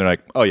somebody, and they're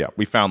like, "Oh yeah,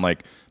 we found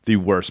the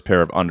worst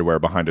pair of underwear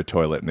behind a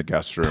toilet in the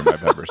guest room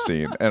I've ever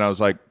seen." And I was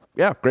like,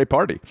 "Yeah, great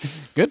party,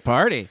 good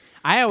party."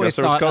 I always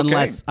thought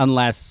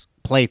unless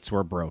plates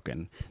were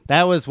broken,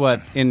 that was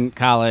what in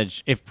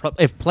college.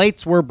 If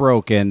plates were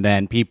broken,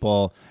 then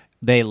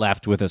they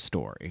left with a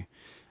story.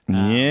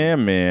 Yeah,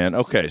 man.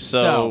 Okay,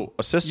 so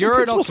assistant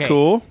principal's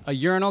cool.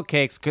 Urinal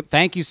cakes.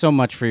 Thank you so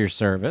much for your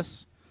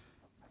service.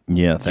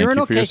 Yeah, thank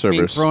you for your service.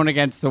 Being thrown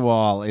against the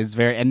wall is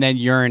and then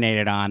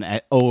urinated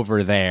on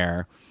over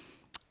there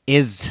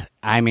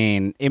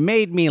it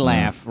made me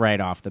laugh right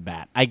off the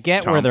bat. I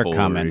get where they're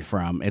coming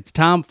from. It's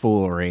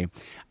tomfoolery.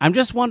 I'm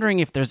just wondering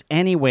if there's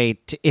any way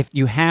if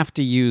you have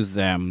to use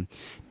them,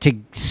 to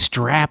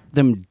strap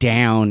them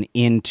down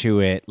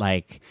into it,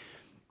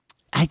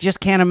 I just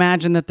can't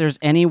imagine that there's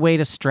any way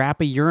to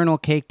strap a urinal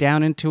cake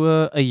down into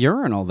a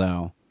urinal,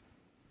 though.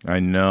 I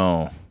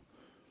know.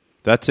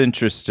 That's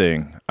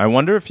interesting. I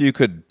wonder if you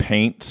could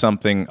paint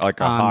something like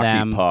a hockey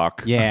them.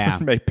 puck. Yeah.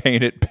 May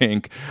paint it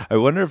pink. I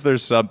wonder if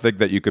there's something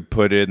that you could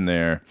put in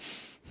there.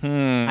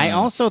 I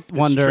also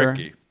wonder,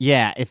 tricky.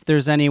 if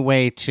there's any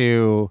way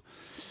to,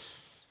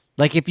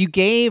 like, if you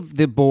gave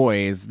the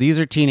boys, these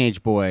are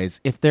teenage boys,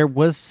 if there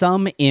was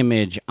some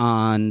image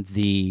on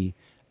the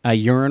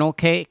urinal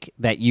cake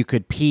that you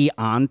could pee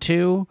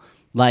onto,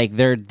 like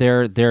their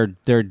dumb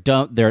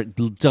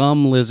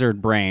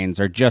lizard brains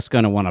are just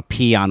going to want to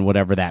pee on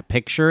whatever that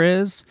picture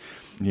is.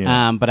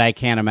 Yeah. But I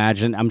can't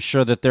imagine. I'm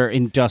sure that they're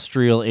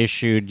industrial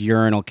issued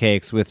urinal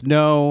cakes with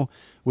no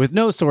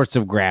sorts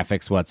of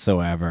graphics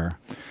whatsoever.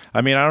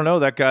 I mean, I don't know,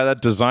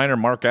 that designer,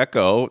 Mark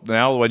Echo,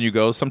 now when you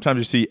go, sometimes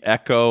you see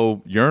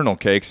Echo urinal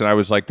cakes, and I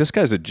was like, this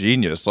guy's a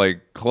genius.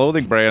 Like,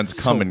 clothing brands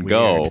So come and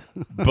go,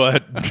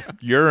 but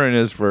urine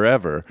is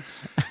forever.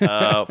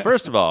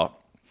 First of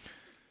all,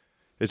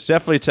 it's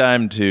definitely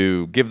time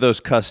to give those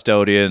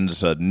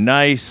custodians a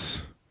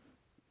nice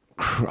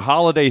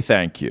holiday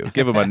thank you.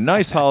 Give them a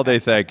nice holiday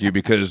thank you,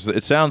 because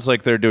it sounds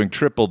like they're doing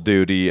triple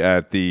duty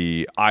at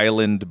the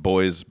Island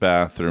Boys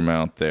bathroom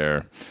out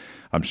there.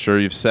 I'm sure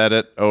you've said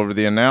it over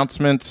the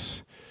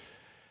announcements.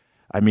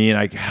 I mean,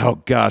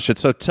 oh gosh, it's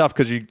so tough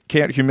because you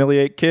can't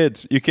humiliate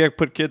kids. You can't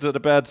put kids in a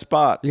bad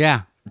spot.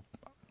 Yeah.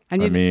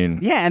 And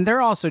and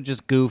they're also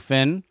just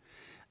goofing.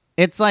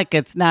 It's like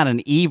it's not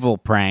an evil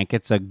prank,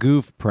 it's a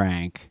goof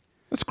prank.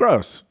 It's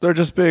gross. They're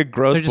just big,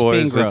 gross boys.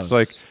 Being gross. It's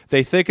like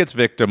they think it's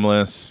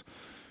victimless.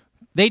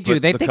 They do.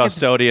 They the think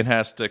custodian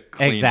has to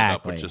clean it up,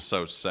 Exactly. which is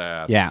so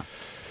sad. Yeah.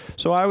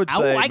 So I would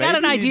say I got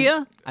an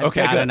idea. I've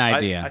got an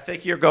idea. I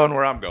think you're going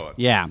where I'm going.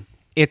 Yeah.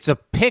 It's a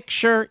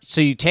picture.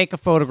 So you take a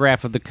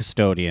photograph of the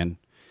custodian.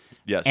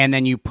 Yes. And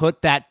then you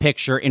put that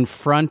picture in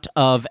front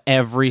of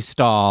every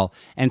stall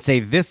and say,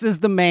 this is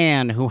the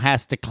man who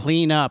has to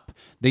clean up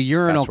the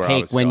urinal That's where I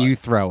cake was when going. you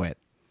throw it.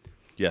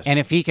 Yes. And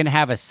if he can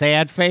have a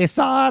sad face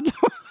on,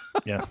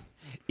 yeah.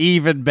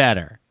 even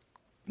better.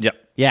 Yep.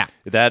 Yeah.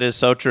 That is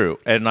so true.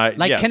 And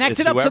Connect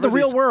it up to the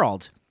real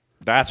world.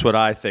 That's what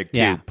I think, too.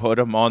 Yeah. Put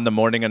him on the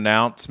morning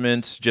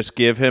announcements. Just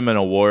give him an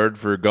award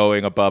for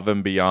going above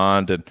and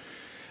beyond. And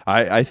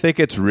I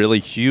think it's really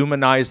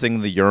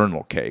humanizing the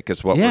urinal cake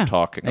is what we're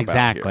talking about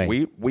exactly.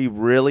 here. We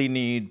really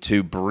need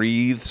to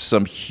breathe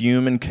some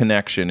human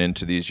connection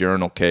into these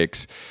urinal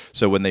cakes.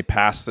 So when they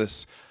pass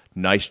this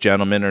nice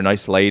gentleman or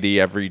nice lady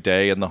every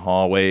day in the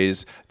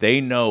hallways,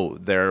 they know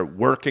they're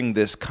working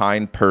this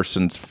kind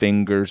person's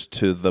fingers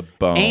to the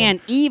bone. And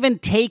even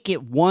take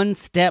it one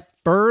step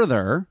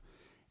further,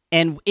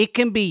 and it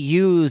can be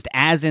used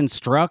as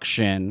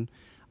instruction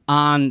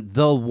on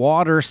the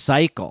water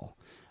cycle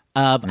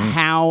of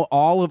how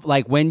all of,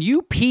 like, when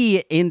you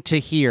pee into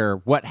here,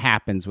 what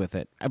happens with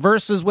it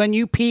versus when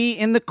you pee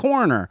in the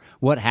corner,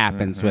 what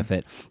happens with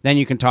it. Then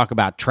you can talk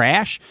about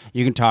trash,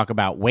 you can talk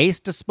about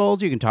waste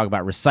disposal, you can talk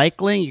about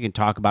recycling, you can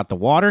talk about the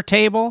water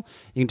table,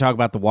 you can talk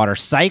about the water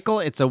cycle.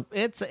 It's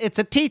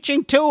a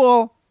teaching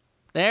tool.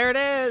 There it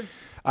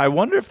is. I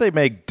wonder if they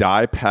make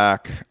dye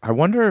pack. I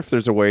wonder if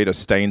there's a way to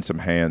stain some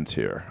hands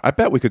here. I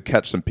bet we could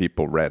catch some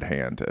people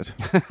red-handed.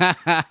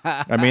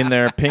 I mean,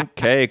 they're pink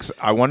cakes.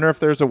 I wonder if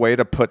there's a way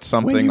to put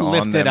something When you on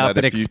lift them it up,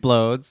 that it if you-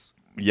 explodes.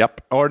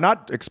 Yep. Or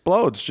not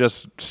explodes,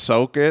 just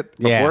soak it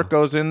before it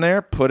goes in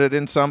there, put it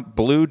in some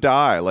blue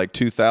dye, like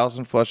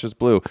 2000 flushes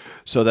blue,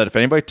 so that if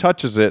anybody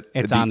touches it,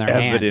 It's the on their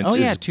hand. evidence Oh,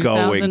 yeah, is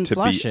going 2000 to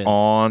flushes. be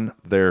on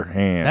their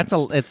hands.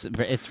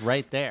 It's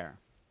right there.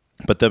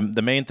 But the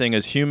main thing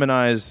is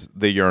humanize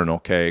the urinal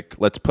cake.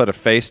 Let's put a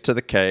face to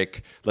the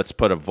cake. Let's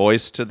put a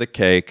voice to the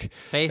cake.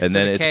 Face and to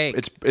then the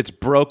cake. It's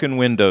broken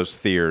windows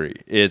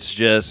theory. It's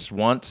just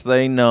once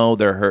they know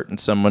they're hurting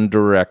someone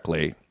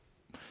directly,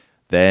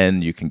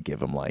 then you can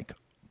give them like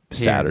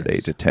Saturday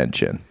is.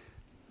 detention.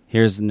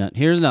 Here's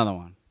another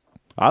one.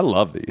 I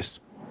love these.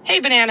 Hey,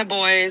 Banana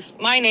Boys.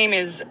 My name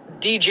is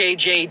DJ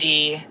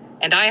JD,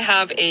 and I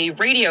have a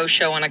radio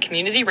show on a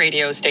community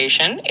radio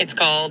station. It's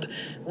called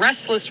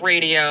Restless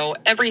Radio,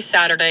 every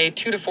Saturday,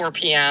 2 to 4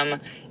 p.m.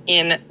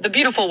 in the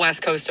beautiful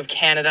west coast of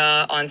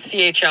Canada on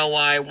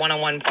CHLY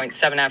 101.7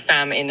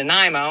 FM in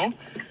Nanaimo.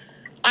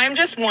 I'm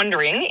just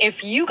wondering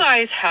if you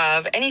guys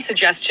have any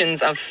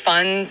suggestions of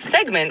fun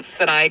segments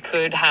that I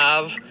could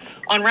have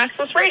on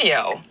Restless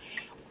Radio.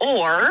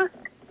 Or,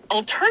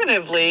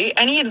 alternatively,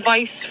 any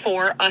advice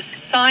for a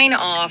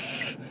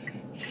sign-off,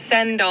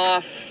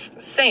 send-off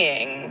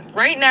saying.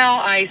 Right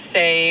now I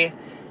say,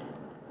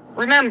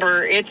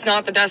 remember, it's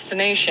not the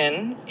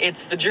destination,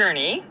 it's the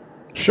journey.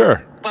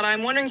 Sure. But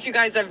I'm wondering if you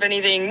guys have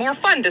anything more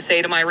fun to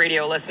say to my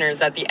radio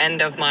listeners at the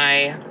end of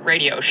my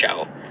radio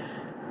show.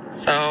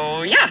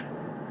 So, yeah.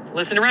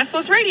 Listen to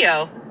Restless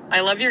Radio.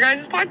 I love your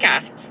guys'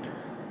 podcasts.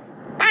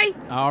 Bye.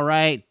 All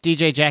right,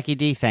 DJ Jackie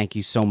D, thank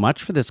you so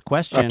much for this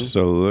question.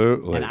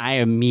 Absolutely. And I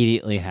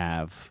immediately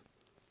have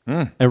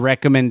a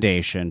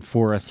recommendation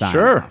for a sign.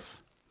 Sure.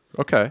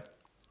 Okay.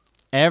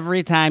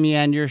 Every time you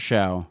end your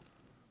show,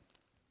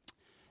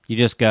 you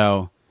just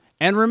go,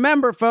 And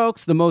remember,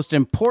 folks, the most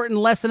important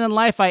lesson in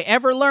life I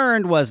ever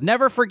learned was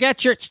never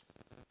forget your...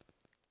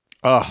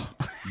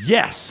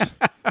 Yes.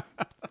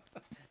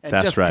 And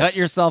That's just right. cut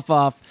yourself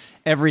off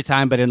every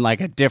time, but in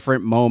like a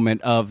different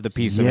moment of the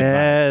piece of advice.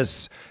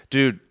 Yes.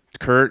 Dude,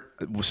 Kurt,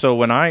 so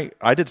when I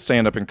did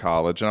stand-up in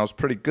college, and I was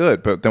pretty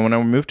good, but then when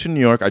I moved to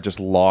New York, I just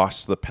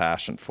lost the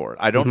passion for it.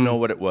 I don't know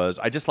what it was.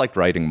 I just liked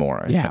writing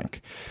more, I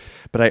think.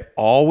 But I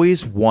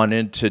always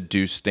wanted to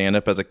do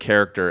stand-up as a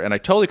character, and I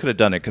totally could have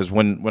done it, because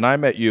when I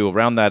met you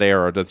around that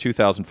era, the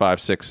 2005,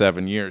 6,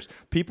 7 years,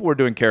 people were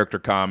doing character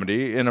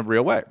comedy in a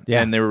real way,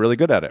 and they were really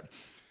good at it.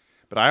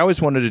 But I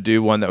always wanted to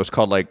do one that was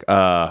called like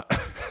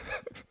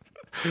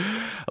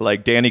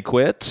Danny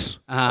Quits,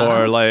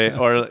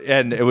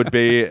 and it would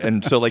be,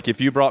 and so like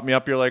if you brought me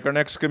up, you're like, our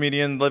next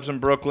comedian lives in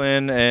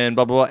Brooklyn and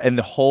blah blah blah, and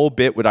the whole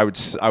bit I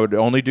would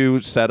only do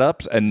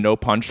setups and no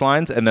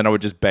punchlines, and then I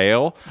would just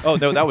bail. Oh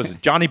no, that was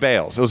Johnny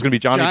Bales. It was gonna be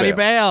Johnny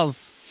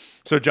Bales.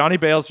 So Johnny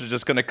Bales was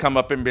just gonna come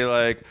up and be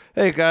like,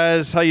 hey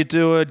guys, how you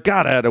doing?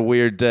 God, I had a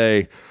weird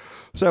day.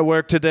 So I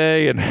worked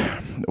today, and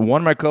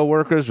one of my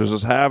coworkers was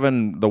just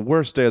having the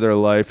worst day of their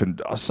life,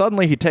 and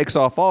suddenly he takes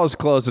off all his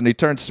clothes, and he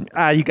turns to me,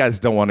 you guys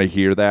don't want to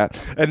hear that.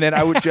 And then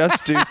I would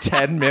just do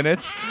 10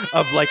 minutes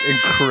of, like,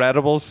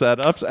 incredible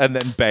setups and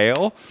then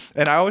bail.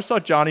 And I always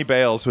thought Johnny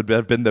Bales would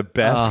have been the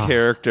best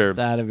character.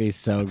 That'd be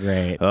so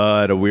great. I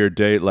had a weird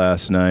date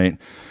last night.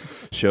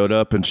 Showed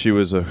up, and she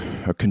was a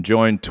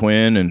conjoined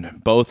twin,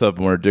 and both of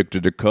them were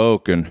addicted to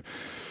coke, and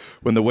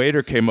when the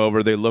waiter came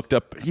over, they looked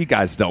up. You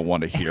guys don't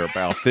want to hear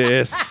about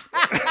this.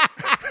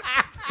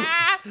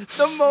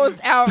 The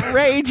most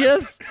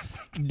outrageous,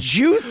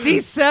 juicy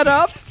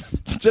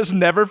setups. Just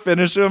never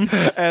finish them.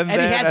 And he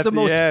has the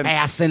most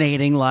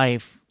fascinating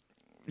life.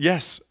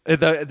 Yes.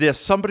 There's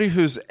somebody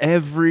who's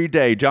every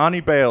day,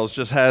 Johnny Bales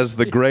just has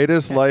the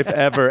greatest life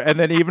ever. And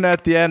then even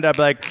at the end, I'm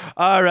like,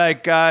 all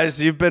right, guys,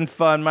 you've been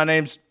fun. My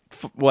name's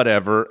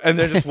whatever. And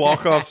then just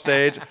walk off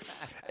stage.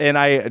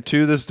 And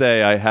to this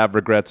day, I have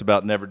regrets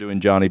about never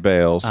doing Johnny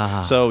Bales.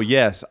 So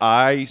yes,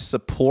 I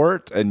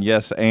support and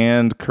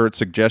Kurt's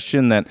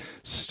suggestion that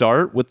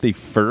start with the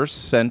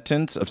first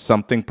sentence of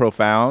something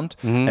profound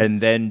and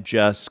then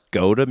just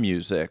go to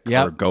music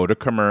or go to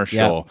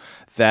commercial.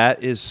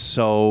 That is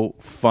so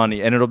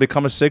funny. And it'll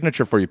become a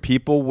signature for you.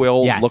 People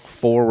will look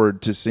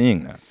forward to seeing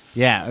that.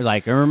 Yeah,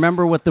 like I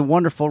remember what the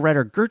wonderful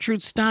writer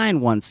Gertrude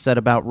Stein once said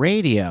about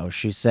radio.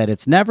 She said,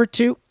 it's never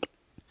too...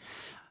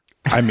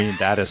 I mean,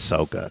 that is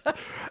so good.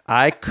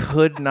 I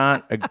could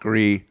not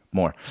agree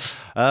more.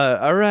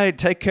 All right,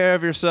 take care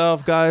of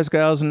yourself, guys,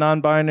 gals, and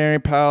non-binary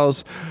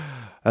pals.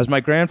 As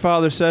my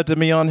grandfather said to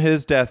me on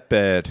his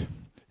deathbed,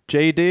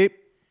 JD.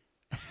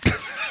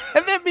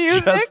 And the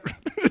music?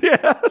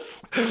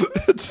 Yes.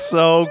 It's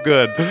so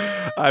good.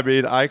 I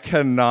mean, I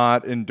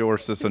cannot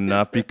endorse this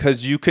enough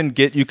because you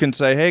can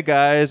say, hey,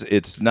 guys,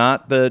 it's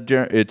not the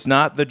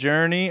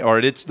journey, or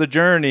it's the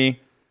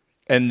journey.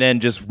 And then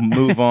just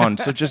move on.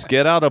 So just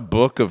get out a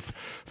book of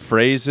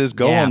phrases,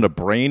 go on to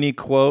Brainy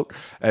Quote,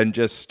 and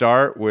just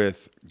start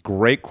with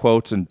great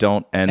quotes and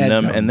don't end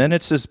them. And then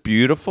it's this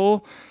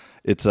beautiful.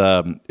 It's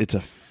a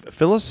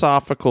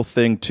philosophical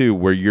thing too,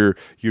 where you're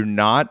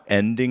not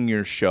ending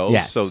your show,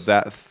 so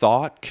that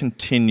thought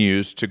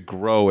continues to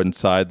grow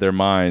inside their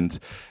minds.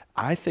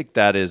 I think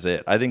that is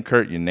it. I think,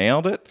 Kurt, you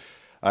nailed it.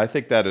 I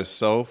think that is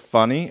so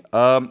funny.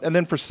 And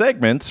then for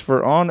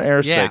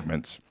on-air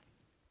segments.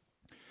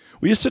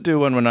 We used to do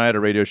one when I had a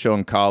radio show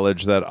in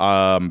college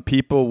that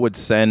people would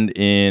send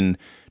in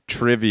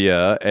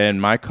trivia,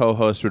 and my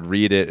co-host would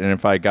read it, and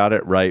if I got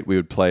it right, we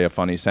would play a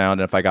funny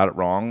sound, and if I got it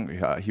wrong,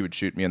 he would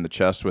shoot me in the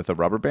chest with a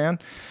rubber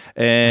band,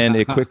 and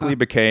it quickly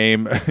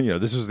became,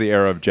 this was the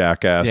era of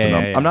Jackass,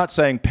 I'm not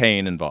saying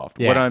pain involved.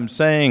 What I'm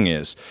saying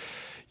is,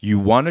 you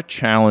want to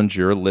challenge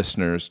your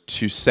listeners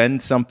to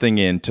send something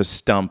in to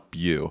stump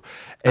you,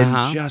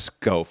 and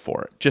just go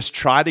for it. Just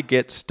try to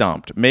get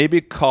stumped.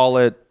 Maybe call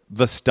it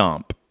the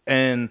stump.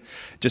 And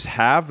just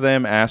have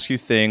them ask you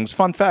things,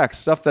 fun facts,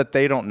 stuff that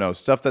they don't know,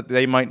 stuff that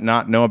they might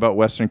not know about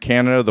Western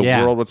Canada, the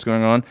world, what's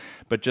going on.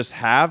 But just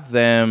have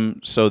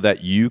them so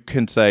that you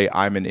can say,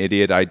 I'm an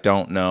idiot, I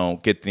don't know,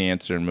 get the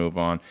answer and move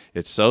on.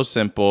 It's so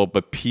simple,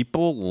 but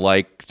people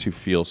like to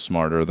feel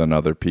smarter than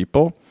other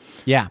people.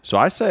 Yeah. So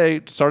I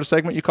say start a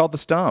segment you call The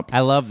Stump. I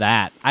love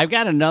that. I've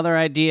got another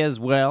idea as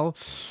well,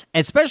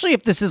 especially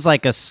if this is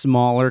like a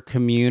smaller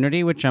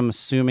community, which I'm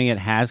assuming it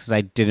has because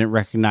I didn't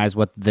recognize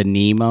what the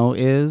Nemo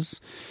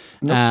is.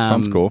 Nope,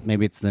 sounds cool.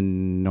 Maybe it's the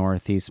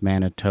Northeast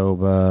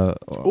Manitoba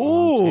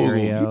or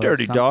Ontario, you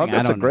dirty dog.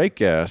 That's a great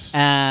guess.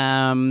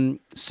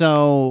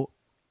 So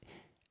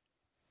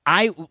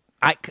I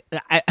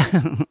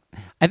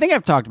think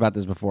I've talked about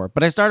this before,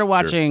 but I started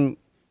watching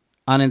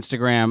on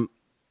Instagram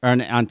or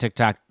on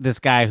TikTok this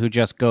guy who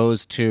just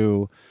goes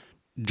to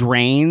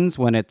drains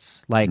when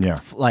it's like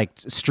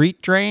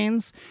street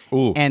drains,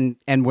 and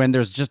when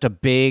there's just a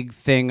big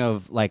thing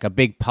of like a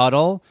big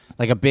puddle,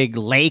 like a big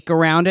lake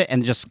around it,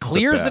 and just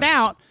clears it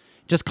out,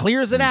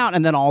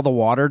 and then all the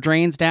water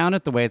drains down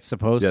it the way it's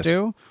supposed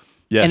to.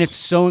 Yes. And it's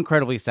so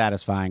incredibly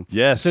satisfying.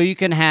 Yes. So you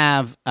can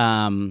have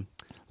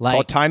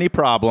called Tiny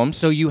Problems.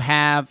 So you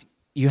have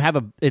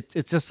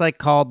it's just like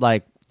called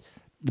like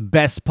the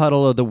best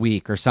puddle of the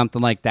week or something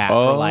like that.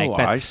 Oh, or like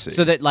I see.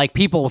 So that like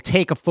people will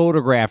take a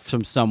photograph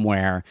from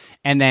somewhere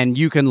and then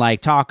you can like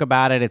talk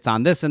about it. It's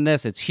on this and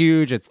this. It's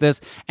huge. It's this.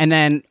 And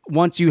then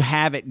once you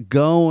have it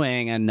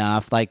going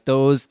enough, like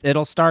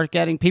it'll start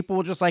getting, people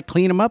will just like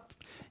clean them up,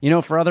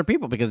 for other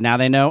people, because now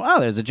they know, oh,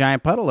 there's a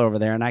giant puddle over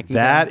there and I can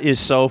That is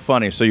so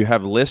funny. So you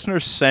have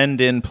listeners send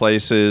in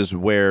places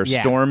where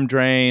storm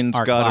drains,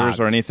 Are gutters, clogged.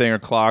 or anything are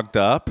clogged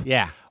up.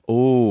 Yeah.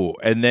 Oh,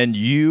 and then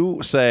you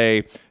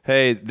say,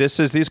 hey, this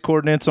is these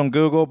coordinates on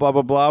Google, blah,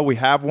 blah, blah. We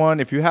have one.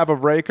 If you have a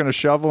rake and a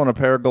shovel and a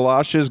pair of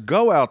galoshes,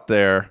 go out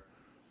there.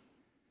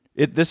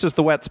 This is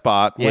the wet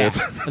spot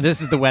with this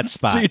is the wet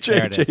spot.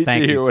 DJ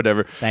JD or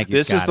whatever. Thank you,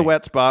 This is the Scotty.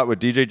 wet spot with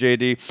DJ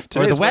JD. Or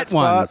Today's the wet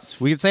ones.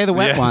 We could say the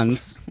wet Yes.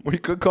 ones. We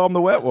could call them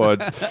the wet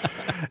ones.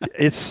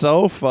 It's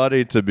so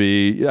funny to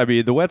me. I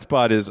mean, the wet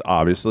spot is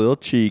obviously a little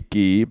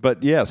cheeky,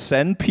 but yeah,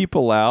 send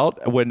people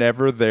out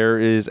whenever there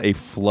is a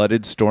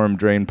flooded storm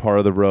drain part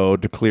of the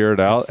road to clear it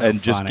out so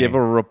and just funny. give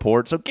a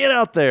report. So get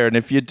out there. And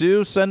if you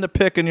do, send a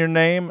pic in your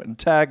name and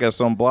tag us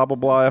on blah, blah,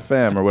 blah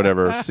FM or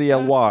whatever,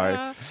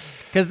 CLY.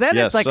 Because then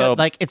Yeah, it's like so-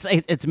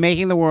 it's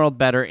making the world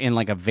better in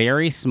like a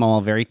very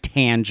small, very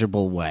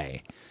tangible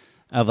way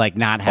of like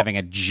not having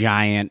a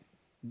giant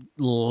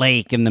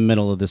lake in the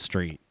middle of the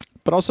street.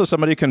 But also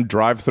somebody can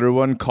drive through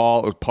one,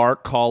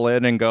 call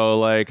in and go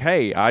like,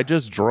 hey, I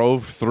just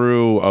drove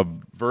through a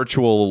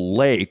virtual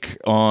lake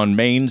on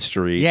Main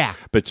Street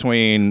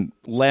between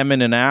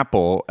Lemon and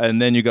Apple.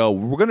 And then you go,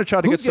 we're going to try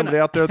to get somebody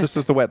out there. This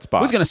is the wet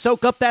spot. Who's going to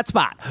soak up that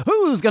spot?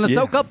 Who's going to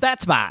soak up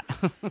that spot?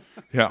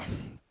 Yeah.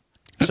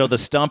 So the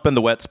stump and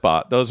the wet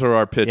spot, those are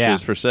our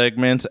pitches for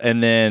segments.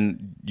 And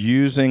then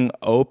using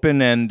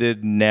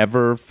open-ended,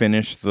 never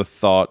finish the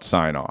thought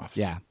sign-offs.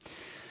 Yeah.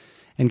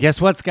 And guess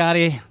what,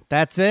 Scotty?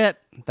 That's it.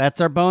 That's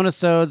our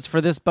bonusodes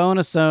for this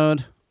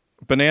bonusode.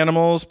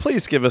 Bananimals,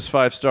 please give us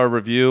 5-star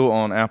review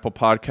on Apple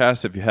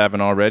Podcasts if you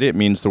haven't already. It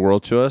means the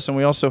world to us. And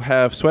we also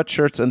have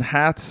sweatshirts and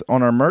hats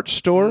on our merch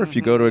store. If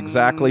you go to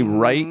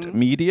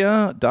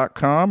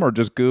exactlyrightmedia.com or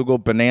just Google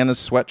Bananas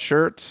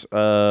sweatshirts,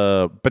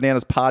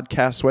 Bananas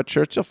podcast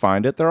sweatshirts, you'll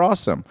find it. They're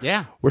awesome.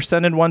 Yeah. We're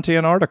sending one to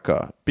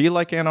Antarctica. Be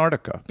like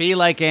Antarctica. Be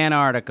like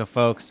Antarctica,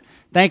 folks.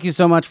 Thank you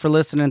so much for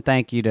listening.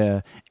 Thank you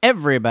to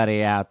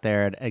everybody out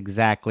there at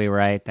Exactly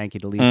Right. Thank you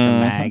to Lisa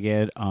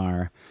Maggot,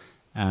 our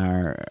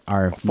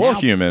Full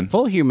human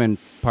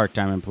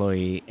part-time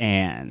employee,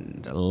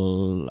 and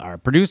our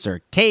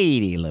producer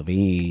Katie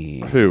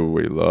Levine. Who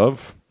we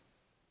love.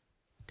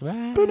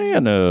 Goodbye.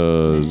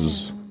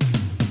 Bananas.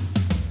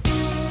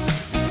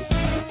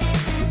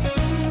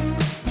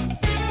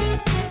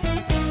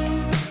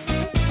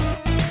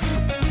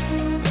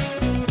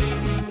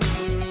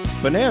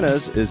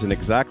 Bananas is an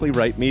Exactly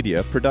Right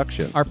Media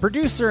production. Our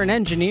producer and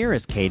engineer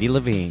is Katie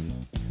Levine.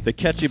 The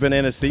catchy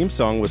Bananas theme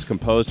song was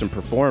composed and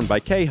performed by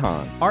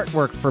Kahan.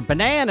 Artwork for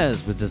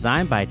Bananas was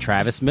designed by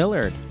Travis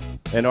Millard.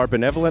 And our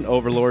benevolent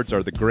overlords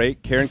are the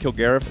great Karen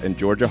Kilgariff and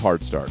Georgia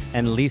Hardstark.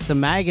 And Lisa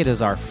Maggot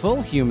is our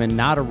full human,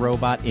 not a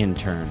robot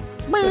intern.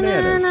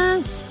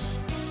 Bananas.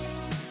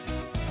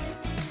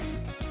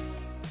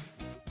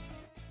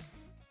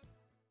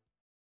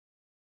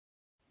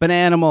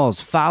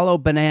 Bananimals, follow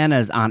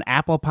Bananas on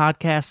Apple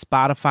Podcasts,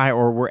 Spotify,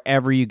 or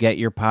wherever you get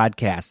your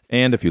podcasts.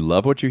 And if you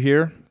love what you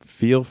hear,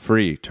 feel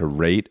free to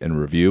rate and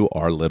review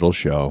our little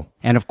show.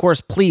 And of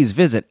course, please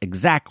visit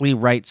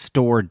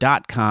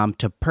exactlyrightstore.com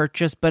to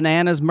purchase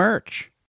Bananas merch.